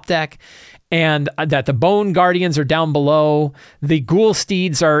the top deck, and that the bone guardians are down below. The ghoul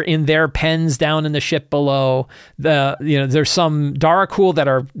steeds are in their pens down in the ship below. There's some Darkhool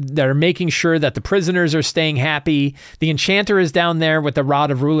that are making sure that the prisoners are staying happy. The enchanter is down there with the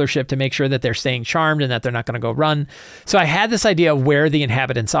rod of rulership to make sure that they're staying charmed and that they're not going to go run. So I had this idea of where the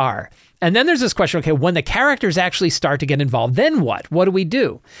inhabitants are. And then there's this question, okay, when the characters actually start to get involved, then what? What do we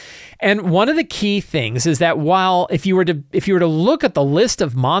do? And one of the key things is that while if you were to look at the list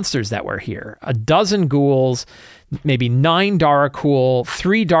of monsters that were here, a dozen ghouls, maybe 9 Darkhool,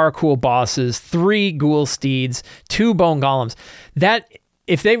 3 Darkhool bosses, 3 ghoul steeds, 2 bone golems, that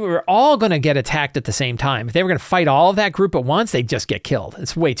if they were all going to get attacked at the same time, if they were going to fight all of that group at once, they'd just get killed.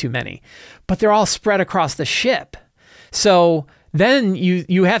 It's way too many. But they're all spread across the ship. So then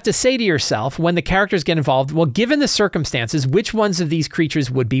you have to say to yourself, when the characters get involved, well, given the circumstances, which ones of these creatures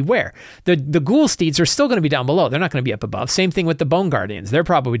would be where? The ghoul steeds are still going to be down below. They're not going to be up above. Same thing with the bone guardians. They're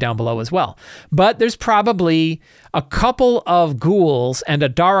probably down below as well. But there's probably a couple of ghouls and a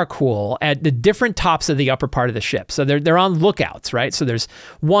Darkhool at the different tops of the upper part of the ship. So they're on lookouts, right? So there's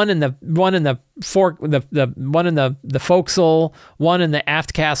one in the one in the forecastle, one in the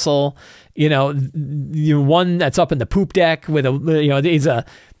aft castle, one that's up in the poop deck with the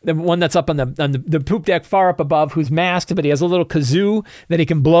one that's up on the poop deck far up above, who's masked, but he has a little kazoo that he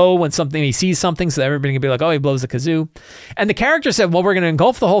can blow when he sees something, so everybody can be like, oh, he blows the kazoo. And the character said, well, we're going to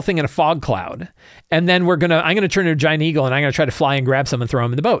engulf the whole thing in a fog cloud, and then I'm going to turn into a giant eagle, and I'm going to try to fly and grab some and throw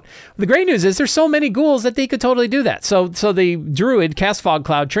him in the boat. The great news is there's so many ghouls that they could totally do that. So the druid cast fog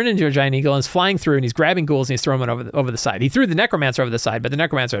cloud, turned into a giant eagle, and is flying through, and he's grabbing ghouls, and he's throwing them over the side. He threw the necromancer over the side, but the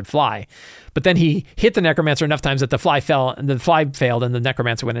necromancer would fly. But then he hit the necromancer enough times that the fly failed, and the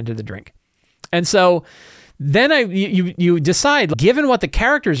necromancer went into the drink. And so then you decide, given what the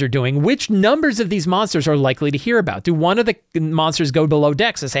characters are doing, which numbers of these monsters are likely to hear about. Do one of the monsters go below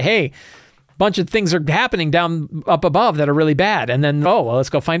decks and say, hey, a bunch of things are happening down up above that are really bad, and then, let's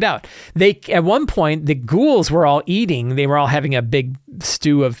go find out. At one point, the ghouls were all eating. They were all having a big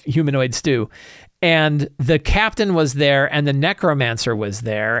humanoid stew. And the captain was there, and the necromancer was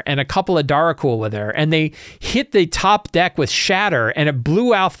there, and a couple of Darkhool were there, and they hit the top deck with shatter, and it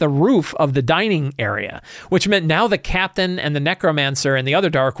blew out the roof of the dining area, which meant now the captain and the necromancer and the other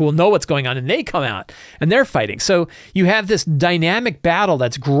Darkhool know what's going on, and they come out, and they're fighting. So you have this dynamic battle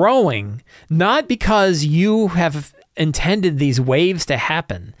that's growing, not because you have intended these waves to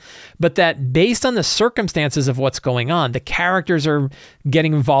happen, but that based on the circumstances of what's going on, the characters are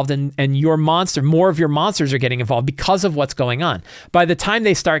getting involved, and more of your monsters are getting involved because of what's going on. By the time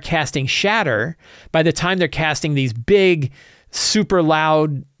they start casting shatter, by the time they're casting these big super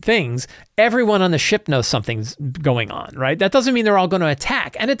loud things, everyone on the ship knows something's going on, right? That doesn't mean they're all going to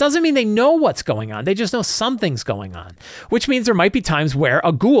attack. And it doesn't mean they know what's going on. They just know something's going on, which means there might be times where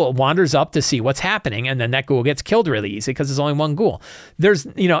a ghoul wanders up to see what's happening, and then that ghoul gets killed really easy because there's only one ghoul.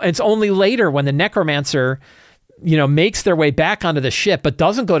 It's only later when the necromancer makes their way back onto the ship, but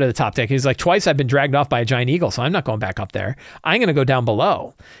doesn't go to the top deck. He's like, twice I've been dragged off by a giant eagle, so I'm not going back up there. I'm going to go down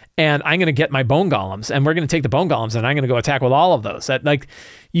below, and I'm going to get my bone golems, and we're going to take the bone golems, and I'm going to go attack with all of those. That, like,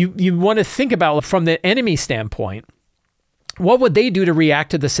 you want to think about from the enemy standpoint, what would they do to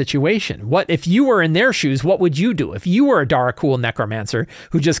react to the situation? What if you were in their shoes? What would you do if you were a Darakul necromancer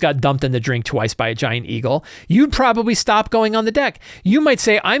who just got dumped in the drink twice by a giant eagle? You'd probably stop going on the deck. You might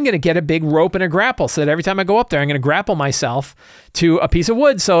say, I'm going to get a big rope and a grapple so that every time I go up there, I'm going to grapple myself to a piece of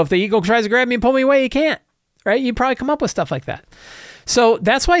wood. So if the eagle tries to grab me and pull me away, he can't, right? You'd probably come up with stuff like that. So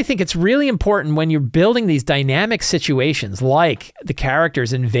that's why I think it's really important when you're building these dynamic situations, like the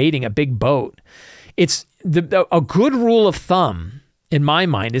characters invading a big boat. It's a good rule of thumb, in my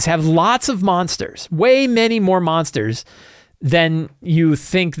mind, is have lots of monsters, way many more monsters than you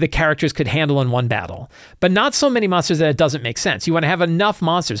think the characters could handle in one battle, but not so many monsters that it doesn't make sense. You want to have enough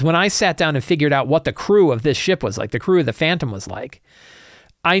monsters. When I sat down and figured out what the crew of this ship was like, the crew of the Phantom was like,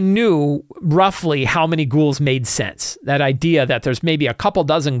 I knew roughly how many ghouls made sense. That idea that there's maybe a couple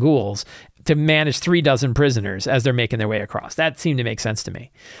dozen ghouls to manage 3 dozen prisoners as they're making their way across. That seemed to make sense to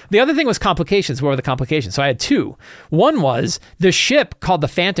me. The other thing was complications. What were the complications? So I had 2. One was the ship called the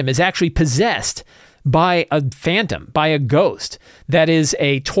Phantom is actually possessed by a phantom, by a ghost that is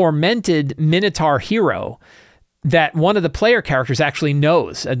a tormented Minotaur hero that one of the player characters actually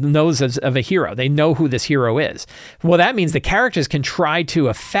knows of a hero. They know who this hero is. Well, that means the characters can try to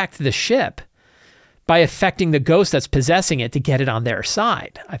affect the ship by affecting the ghost that's possessing it to get it on their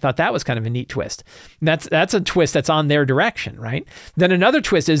side. I thought that was kind of a neat twist. That's a twist that's on their direction, right? Then another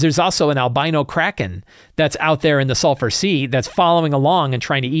twist is there's also an albino kraken that's out there in the Sulphur Sea that's following along and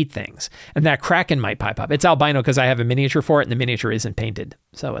trying to eat things. And that kraken might pipe up. It's albino because I have a miniature for it, and the miniature isn't painted.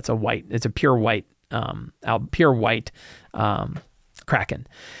 So it's a pure white kraken.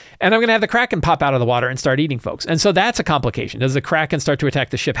 And I'm going to have the kraken pop out of the water and start eating folks. And so that's a complication. Does the kraken start to attack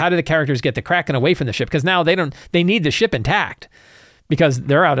the ship? How do the characters get the kraken away from the ship? Because now they need the ship intact because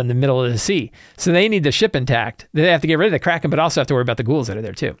they're out in the middle of the sea. So they need the ship intact. They have to get rid of the kraken, but also have to worry about the ghouls that are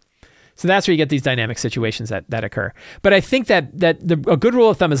there too. So that's where you get these dynamic situations that occur. But I think that a good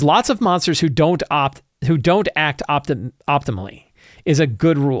rule of thumb is lots of monsters who don't act optimally is a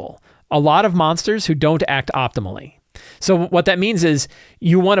good rule. A lot of monsters who don't act optimally. So what that means is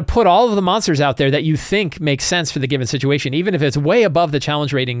you want to put all of the monsters out there that you think make sense for the given situation, even if it's way above the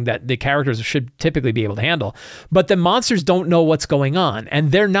challenge rating that the characters should typically be able to handle. But the monsters don't know what's going on,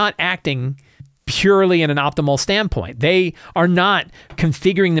 and they're not acting purely in an optimal standpoint. They are not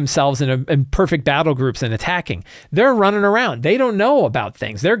configuring themselves in perfect battle groups and attacking. They're running around. They don't know about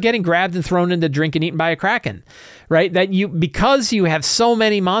things. They're getting grabbed and thrown into drink and eaten by a kraken, right? Because you have so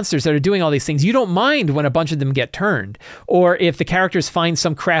many monsters that are doing all these things, you don't mind when a bunch of them get turned, or if the characters find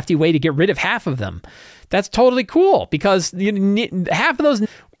some crafty way to get rid of half of them. That's totally cool because half of those,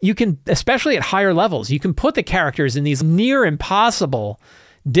 you can, especially at higher levels, you can put the characters in these near impossible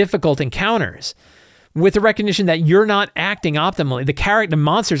difficult encounters with the recognition that you're not acting optimally. The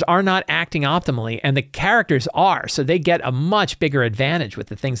monsters are not acting optimally, and the characters are, so they get a much bigger advantage with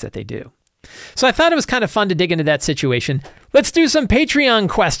the things that they do. So I thought it was kind of fun to dig into that situation. Let's do some Patreon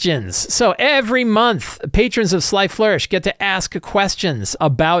questions. So every month, patrons of Sly Flourish get to ask questions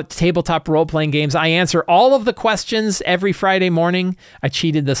about tabletop role-playing games. I answer all of the questions every Friday morning. I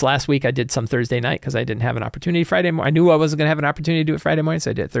cheated this last week. I did some Thursday night because I didn't have an opportunity Friday morning. I knew I wasn't going to have an opportunity to do it Friday morning, so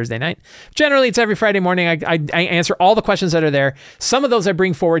I did it Thursday night. Generally, it's every Friday morning. I answer all the questions that are there. Some of those I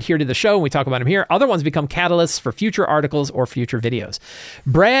bring forward here to the show, and we talk about them here. Other ones become catalysts for future articles or future videos.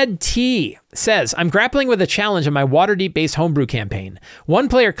 Brad T. says, I'm grappling with a challenge in my Waterdeep-based homebrew campaign. One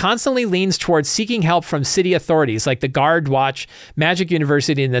player constantly leans towards seeking help from city authorities like the Guard Watch, Magic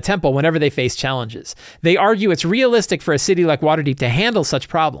University, and the Temple whenever they face challenges. They argue it's realistic for a city like Waterdeep to handle such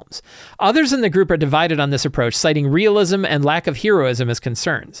problems. Others in the group are divided on this approach, citing realism and lack of heroism as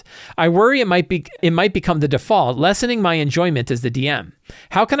concerns. I worry it might become the default, lessening my enjoyment as the DM.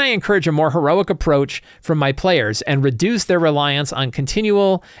 How can I encourage a more heroic approach from my players and reduce their reliance on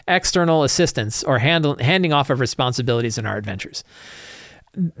continual external assistance or handing off of responsibilities in our adventures?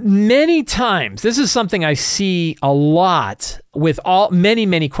 Many times, this is something I see a lot with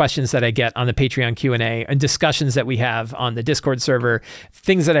many questions that I get on the Patreon Q&A and discussions that we have on the Discord server,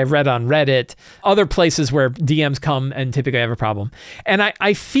 things that I've read on Reddit, other places where DMs come and typically have a problem. And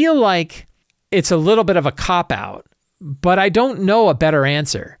I feel like it's a little bit of a cop-out but I don't know a better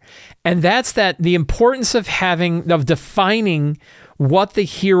answer. And that's that the importance of defining what the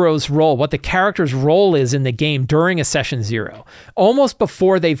hero's role, what the character's role is in the game during a session 0, almost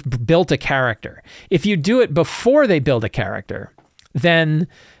before they've built a character. If you do it before they build a character, then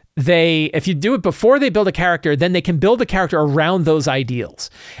if you do it before they build a character, then they can build a character around those ideals.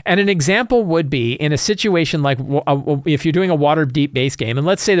 And an example would be in a situation like if you're doing a Waterdeep base game, and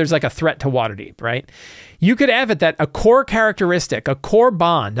let's say there's like a threat to Waterdeep, right? You could have it that a core characteristic, a core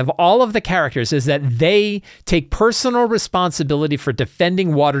bond of all of the characters is that they take personal responsibility for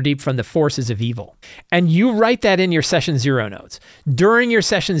defending Waterdeep from the forces of evil. And you write that in your session 0 notes. During your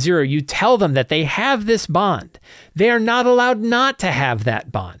session 0, you tell them that they have this bond. They are not allowed not to have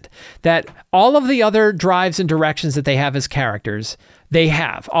that bond. That all of the other drives and directions that they have as characters, they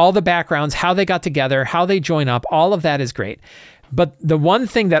have. All the backgrounds, how they got together, how they join up, all of that is great. But the one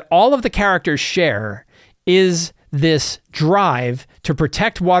thing that all of the characters share is this drive to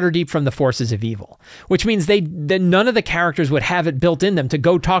protect Waterdeep from the forces of evil, which means that none of the characters would have it built in them to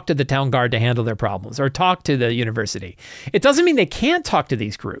go talk to the town guard to handle their problems or talk to the university. It doesn't mean they can't talk to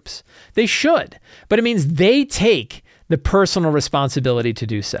these groups. They should, but it means they take the personal responsibility to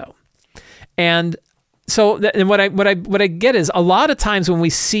do so. And so what I get is a lot of times when we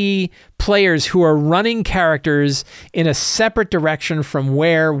see players who are running characters in a separate direction from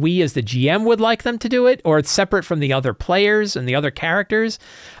where we as the GM would like them to do it, or it's separate from the other players and the other characters,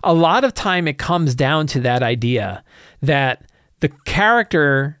 a lot of time it comes down to that idea that the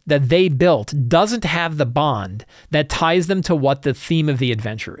character that they built doesn't have the bond that ties them to what the theme of the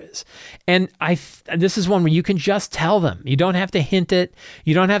adventure is. And this is one where you can just tell them. You don't have to hint it.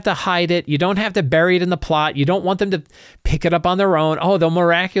 You don't have to hide it. You don't have to bury it in the plot. You don't want them to pick it up on their own. Oh, they'll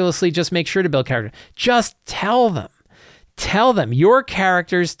miraculously just make sure to build character. Just tell them. Tell them your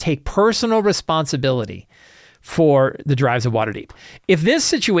characters take personal responsibility for the drives of Waterdeep. If this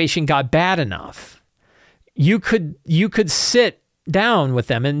situation got bad enough, you could sit down with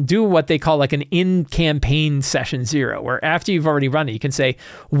them and do what they call like an in-campaign session 0, where after you've already run it, you can say,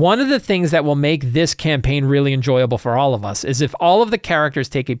 one of the things that will make this campaign really enjoyable for all of us is if all of the characters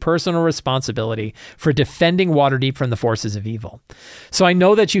take a personal responsibility for defending Waterdeep from the forces of evil. So I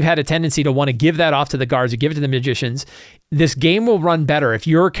know that you had a tendency to want to give that off to the guards or give it to the magicians. This game will run better if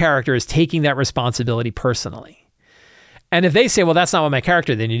your character is taking that responsibility personally. And if they say, well, that's not what my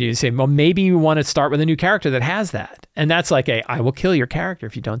character, then you do say, well, maybe you want to start with a new character that has that. And that's like I will kill your character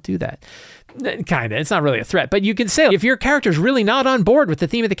if you don't do that. Kind of. It's not really a threat. But you can say, if your character is really not on board with the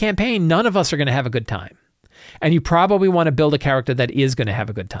theme of the campaign, none of us are going to have a good time. And you probably want to build a character that is going to have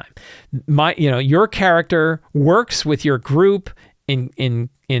a good time. Your character works with your group in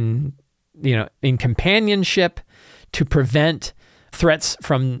companionship to prevent threats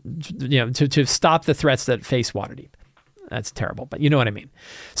from, to stop the threats that face Waterdeep. That's terrible, but you know what I mean.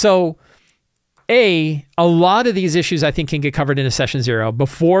 So a lot of these issues I think can get covered in a session 0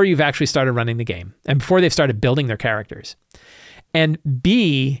 before you've actually started running the game and before they've started building their characters. And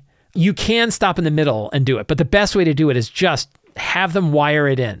B, you can stop in the middle and do it, but the best way to do it is just have them wire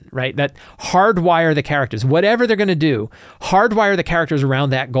it in, right? That hardwire the characters, whatever they're going to do, hardwire the characters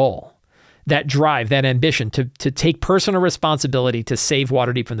around that goal. That drive, that ambition to take personal responsibility to save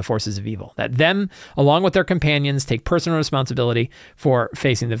Waterdeep from the forces of evil. That them, along with their companions, take personal responsibility for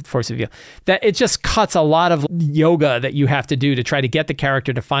facing the forces of evil. That it just cuts a lot of yoga that you have to do to try to get the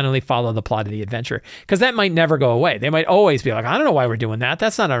character to finally follow the plot of the adventure. Because that might never go away. They might always be like, I don't know why we're doing that.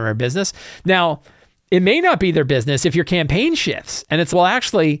 That's not our business. Now, it may not be their business if your campaign shifts. And it's, well,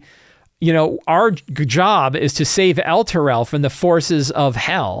 actually, our job is to save Elturel from the forces of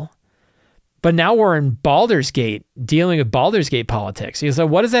hell. But now we're in Baldur's Gate, dealing with Baldur's Gate politics. So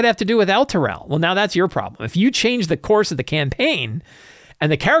what does that have to do with Elturel? Well, now that's your problem. If you change the course of the campaign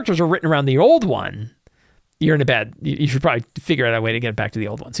and the characters are written around the old one, you're in a bad, you should probably figure out a way to get back to the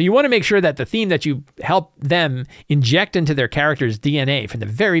old one. So you want to make sure that the theme that you help them inject into their character's DNA from the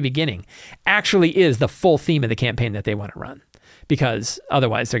very beginning actually is the full theme of the campaign that they want to run, because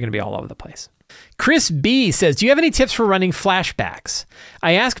otherwise they're going to be all over the place. Chris B says, do you have any tips for running flashbacks?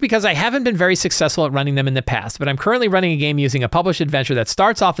 I ask because I haven't been very successful at running them in the past, but I'm currently running a game using a published adventure that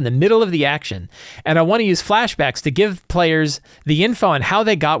starts off in the middle of the action, and I want to use flashbacks to give players the info on how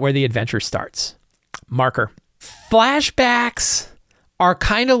they got where the adventure starts. Marker. Flashbacks are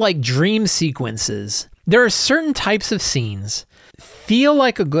kind of like dream sequences. There are certain types of scenes feel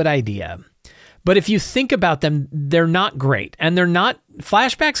like a good idea, but if you think about them, they're not great. And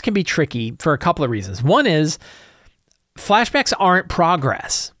flashbacks can be tricky for a couple of reasons. One is flashbacks aren't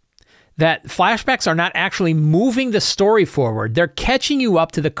progress. that flashbacks are not actually moving the story forward. They're catching you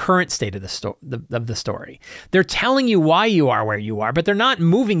up to the current state of the story. They're telling you why you are where you are, but they're not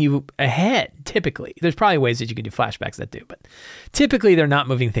moving you ahead, typically. There's probably ways that you can do flashbacks that do, but typically they're not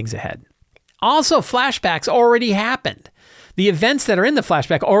moving things ahead. Also, flashbacks already happened. The events that are in the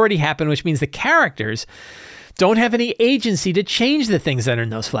flashback already happened, which means the characters don't have any agency to change the things that are in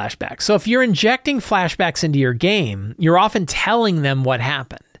those flashbacks. So if you're injecting flashbacks into your game, you're often telling them what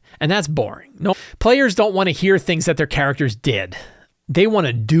happened. And that's boring. No, players don't want to hear things that their characters did. They want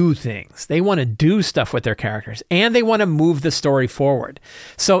to do things. They want to do stuff with their characters, and they want to move the story forward.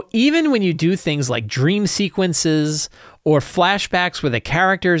 So even when you do things like dream sequences or flashbacks where the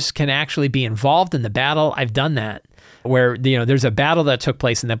characters can actually be involved in the battle, I've done that, where there's a battle that took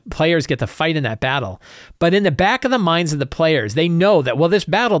place and the players get to fight in that battle. But in the back of the minds of the players, they know that, well, this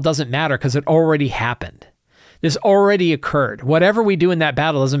battle doesn't matter because it already happened. This already occurred. Whatever we do in that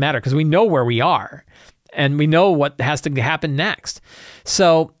battle doesn't matter because we know where we are and we know what has to happen next.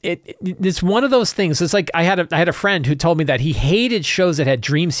 So it's one of those things. It's like I had a friend who told me that he hated shows that had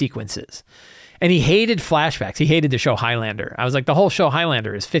dream sequences and he hated flashbacks. He hated the show Highlander. I was like, the whole show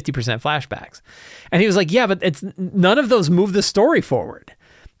Highlander is 50% flashbacks. And he was like, yeah, but none of those move the story forward.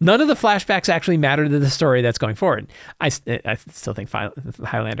 None of the flashbacks actually matter to the story that's going forward. I still think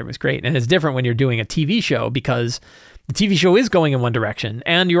Highlander was great. And it's different when you're doing a TV show because the TV show is going in one direction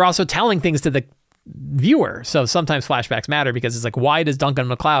and you're also telling things to the viewer. So sometimes flashbacks matter because it's like, why does Duncan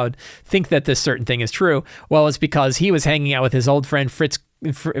MacLeod think that this certain thing is true? Well, it's because he was hanging out with his old friend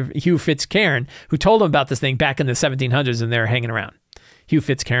Hugh Fitzcairn, who told him about this thing back in the 1700s and they were hanging around. Hugh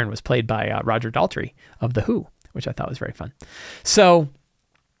Fitzcairn was played by Roger Daltrey of The Who, which I thought was very fun. So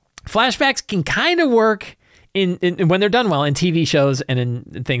flashbacks can kind of work in when they're done well in TV shows and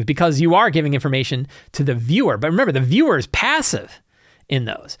in things because you are giving information to the viewer. But remember, the viewer is passive in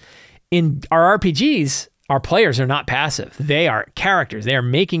those. In our RPGs, our players are not passive. They are characters. They are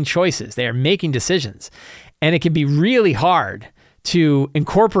making choices. They are making decisions. And it can be really hard to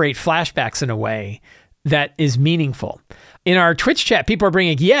incorporate flashbacks in a way that is meaningful. In our Twitch chat, people are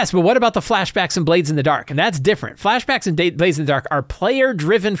bringing, yes, but what about the flashbacks in Blades in the Dark? And that's different. Flashbacks in Blades in the Dark are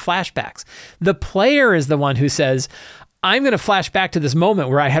player-driven flashbacks. The player is the one who says, I'm going to flash back to this moment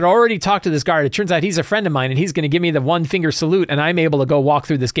where I had already talked to this guard. It turns out he's a friend of mine and he's going to give me the one finger salute and I'm able to go walk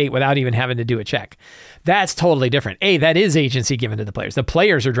through this gate without even having to do a check. That's totally different. That is agency given to the players. The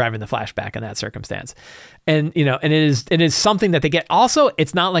players are driving the flashback in that circumstance. And it is something that they get. Also,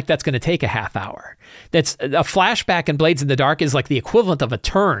 it's not like that's going to take a half hour. That's a flashback in Blades in the Dark is like the equivalent of a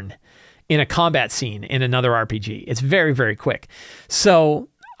turn in a combat scene in another RPG. It's very, very quick. So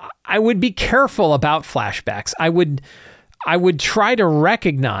I would be careful about flashbacks. I would try to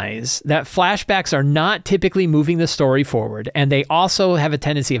recognize that flashbacks are not typically moving the story forward, and they also have a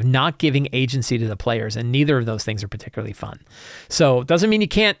tendency of not giving agency to the players, and neither of those things are particularly fun. So it doesn't mean you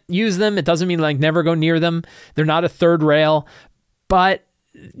can't use them. It doesn't mean like never go near them. They're not a third rail, but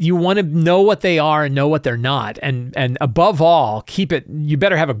you want to know what they are and know what they're not. And above all, you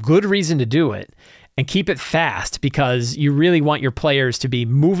better have a good reason to do it. And keep it fast because you really want your players to be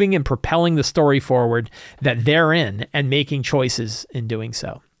moving and propelling the story forward that they're in and making choices in doing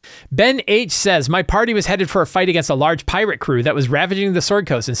so. Ben H. says, my party was headed for a fight against a large pirate crew that was ravaging the Sword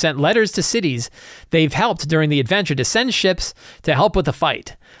Coast and sent letters to cities they've helped during the adventure to send ships to help with the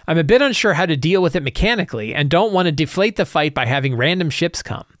fight. I'm a bit unsure how to deal with it mechanically and don't want to deflate the fight by having random ships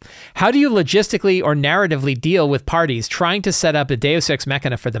come. How do you logistically or narratively deal with parties trying to set up a Deus Ex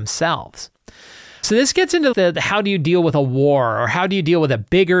Machina for themselves? So this gets into the how do you deal with a war or how do you deal with a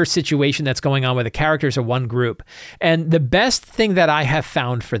bigger situation that's going on with the characters of one group. And the best thing that I have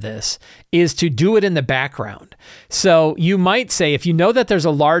found for this is to do it in the background. So you might say, if you know that there's a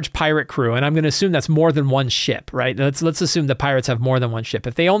large pirate crew, and I'm going to assume that's more than one ship, right? Let's assume the pirates have more than one ship.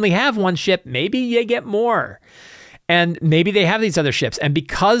 If they only have one ship, maybe you get more. And maybe they have these other ships. And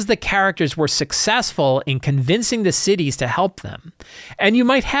because the characters were successful in convincing the cities to help them, and you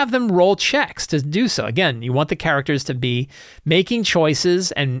might have them roll checks to do so. Again, you want the characters to be making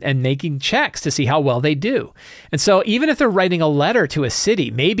choices and making checks to see how well they do. And so even if they're writing a letter to a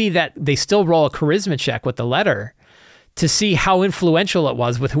city, maybe that they still roll a charisma check with the letter to see how influential it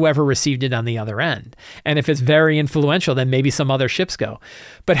was with whoever received it on the other end. And if it's very influential, then maybe some other ships go.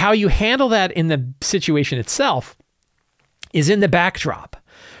 But how you handle that in the situation itself is in the backdrop,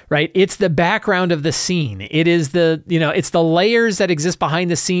 right? It's the background of the scene. It is it's the layers that exist behind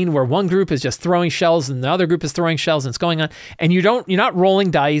the scene where one group is just throwing shells and the other group is throwing shells and it's going on. And you're not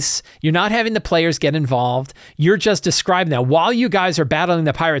rolling dice. You're not having the players get involved. You're just describing that. While you guys are battling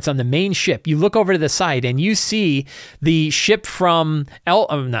the pirates on the main ship, you look over to the side and you see the ship from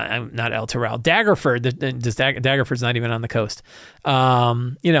not El Terrell, Daggerford. Daggerford's not even on the coast.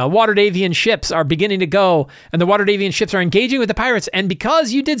 Waterdhavian ships are beginning to go, and the Waterdhavian ships are engaging with the pirates. And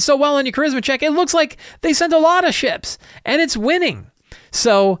because you did so well on your charisma check, it looks like they sent a lot of ships, and it's winning.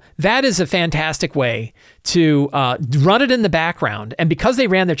 So that is a fantastic way to run it in the background. And because they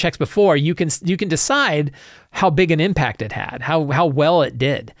ran their checks before, you can decide how big an impact it had, how well it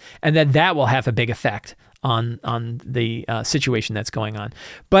did, and then that will have a big effect on the situation that's going on.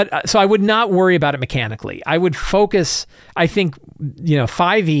 But so I would not worry about it mechanically. I would focus, I think,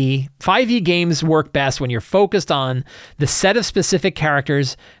 5e games work best when you're focused on the set of specific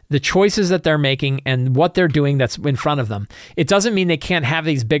characters, the choices that they're making, and what they're doing that's in front of them. It doesn't mean they can't have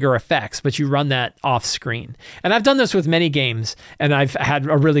these bigger effects, but you run that off screen. And I've done this with many games, and I've had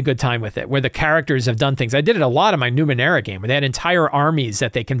a really good time with it, where the characters have done things. I did it a lot in my Numenera game, where they had entire armies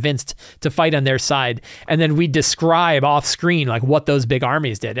that they convinced to fight on their side, and then we describe off screen like what those big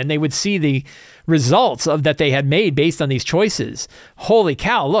armies did, and they would see the results of that they had made based on these choices. Holy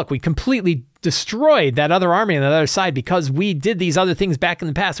cow, look, we completely destroyed that other army on the other side because we did these other things back in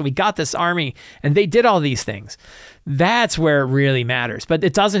the past. So we got this army and they did all these things. That's where it really matters. But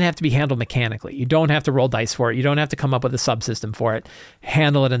it doesn't have to be handled mechanically. You don't have to roll dice for it. You don't have to come up with a subsystem for it.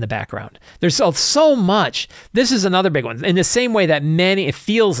 Handle it in the background. There's so much. This is another big one. In the same way that it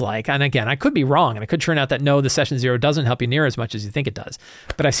feels like, and again, I could be wrong, and it could turn out that no, the session zero doesn't help you near as much as you think it does.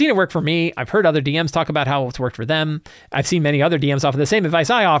 But I've seen it work for me. I've heard other DMs talk about how it's worked for them. I've seen many other DMs offer the same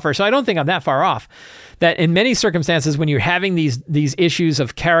advice I offer, so I don't think I'm that far off. That in many circumstances, when you're having these issues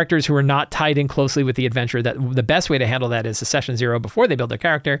of characters who are not tied in closely with the adventure, that the best way to handle that is a session zero before they build their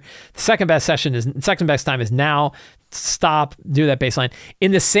character. The second best time is now. Stop, do that baseline.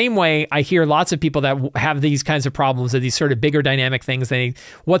 In the same way, I hear lots of people that have these kinds of problems, or these sort of bigger dynamic things.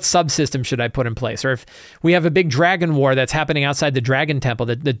 What subsystem should I put in place? Or if we have a big dragon war that's happening outside the dragon temple,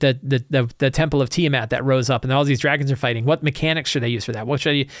 the temple of Tiamat that rose up, and all these dragons are fighting, what mechanics should I use for that? What should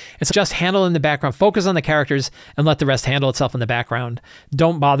I use? It's just handle in the background. Focus on the characters and let the rest handle itself in the background.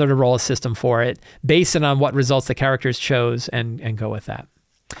 Don't bother to roll a system for it. Base it on what results the characters chose and go with that.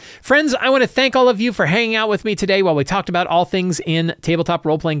 Friends, I want to thank all of you for hanging out with me today while we talked about all things in tabletop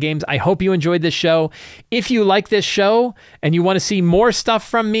role-playing games. I hope you enjoyed this show. If you like this show and you want to see more stuff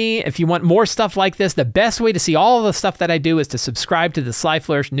from me, if you want more stuff like this, the best way to see all the stuff that I do is to subscribe to the Sly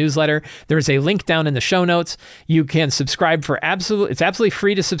Flourish newsletter. There's a link down in the show notes. You can subscribe it's absolutely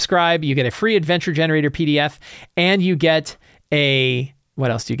free to subscribe. You get a free Adventure Generator PDF, and you get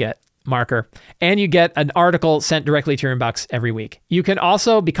what else do you get? Marker, and you get an article sent directly to your inbox every week. You can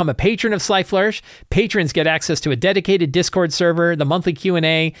also become a patron of Sly Flourish. Patrons get access to a dedicated Discord server, the monthly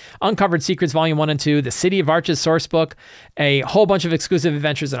Q&A, Uncovered Secrets Volume 1 and 2, the City of Arches sourcebook, a whole bunch of exclusive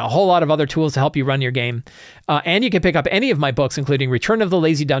adventures, and a whole lot of other tools to help you run your game. And you can pick up any of my books, including Return of the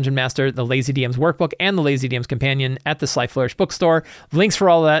Lazy Dungeon Master, the Lazy DM's Workbook, and the Lazy DM's Companion at the Sly Flourish bookstore. Links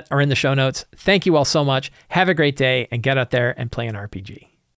for all of that are in the show notes. Thank you all so much. Have a great day, and get out there and play an RPG.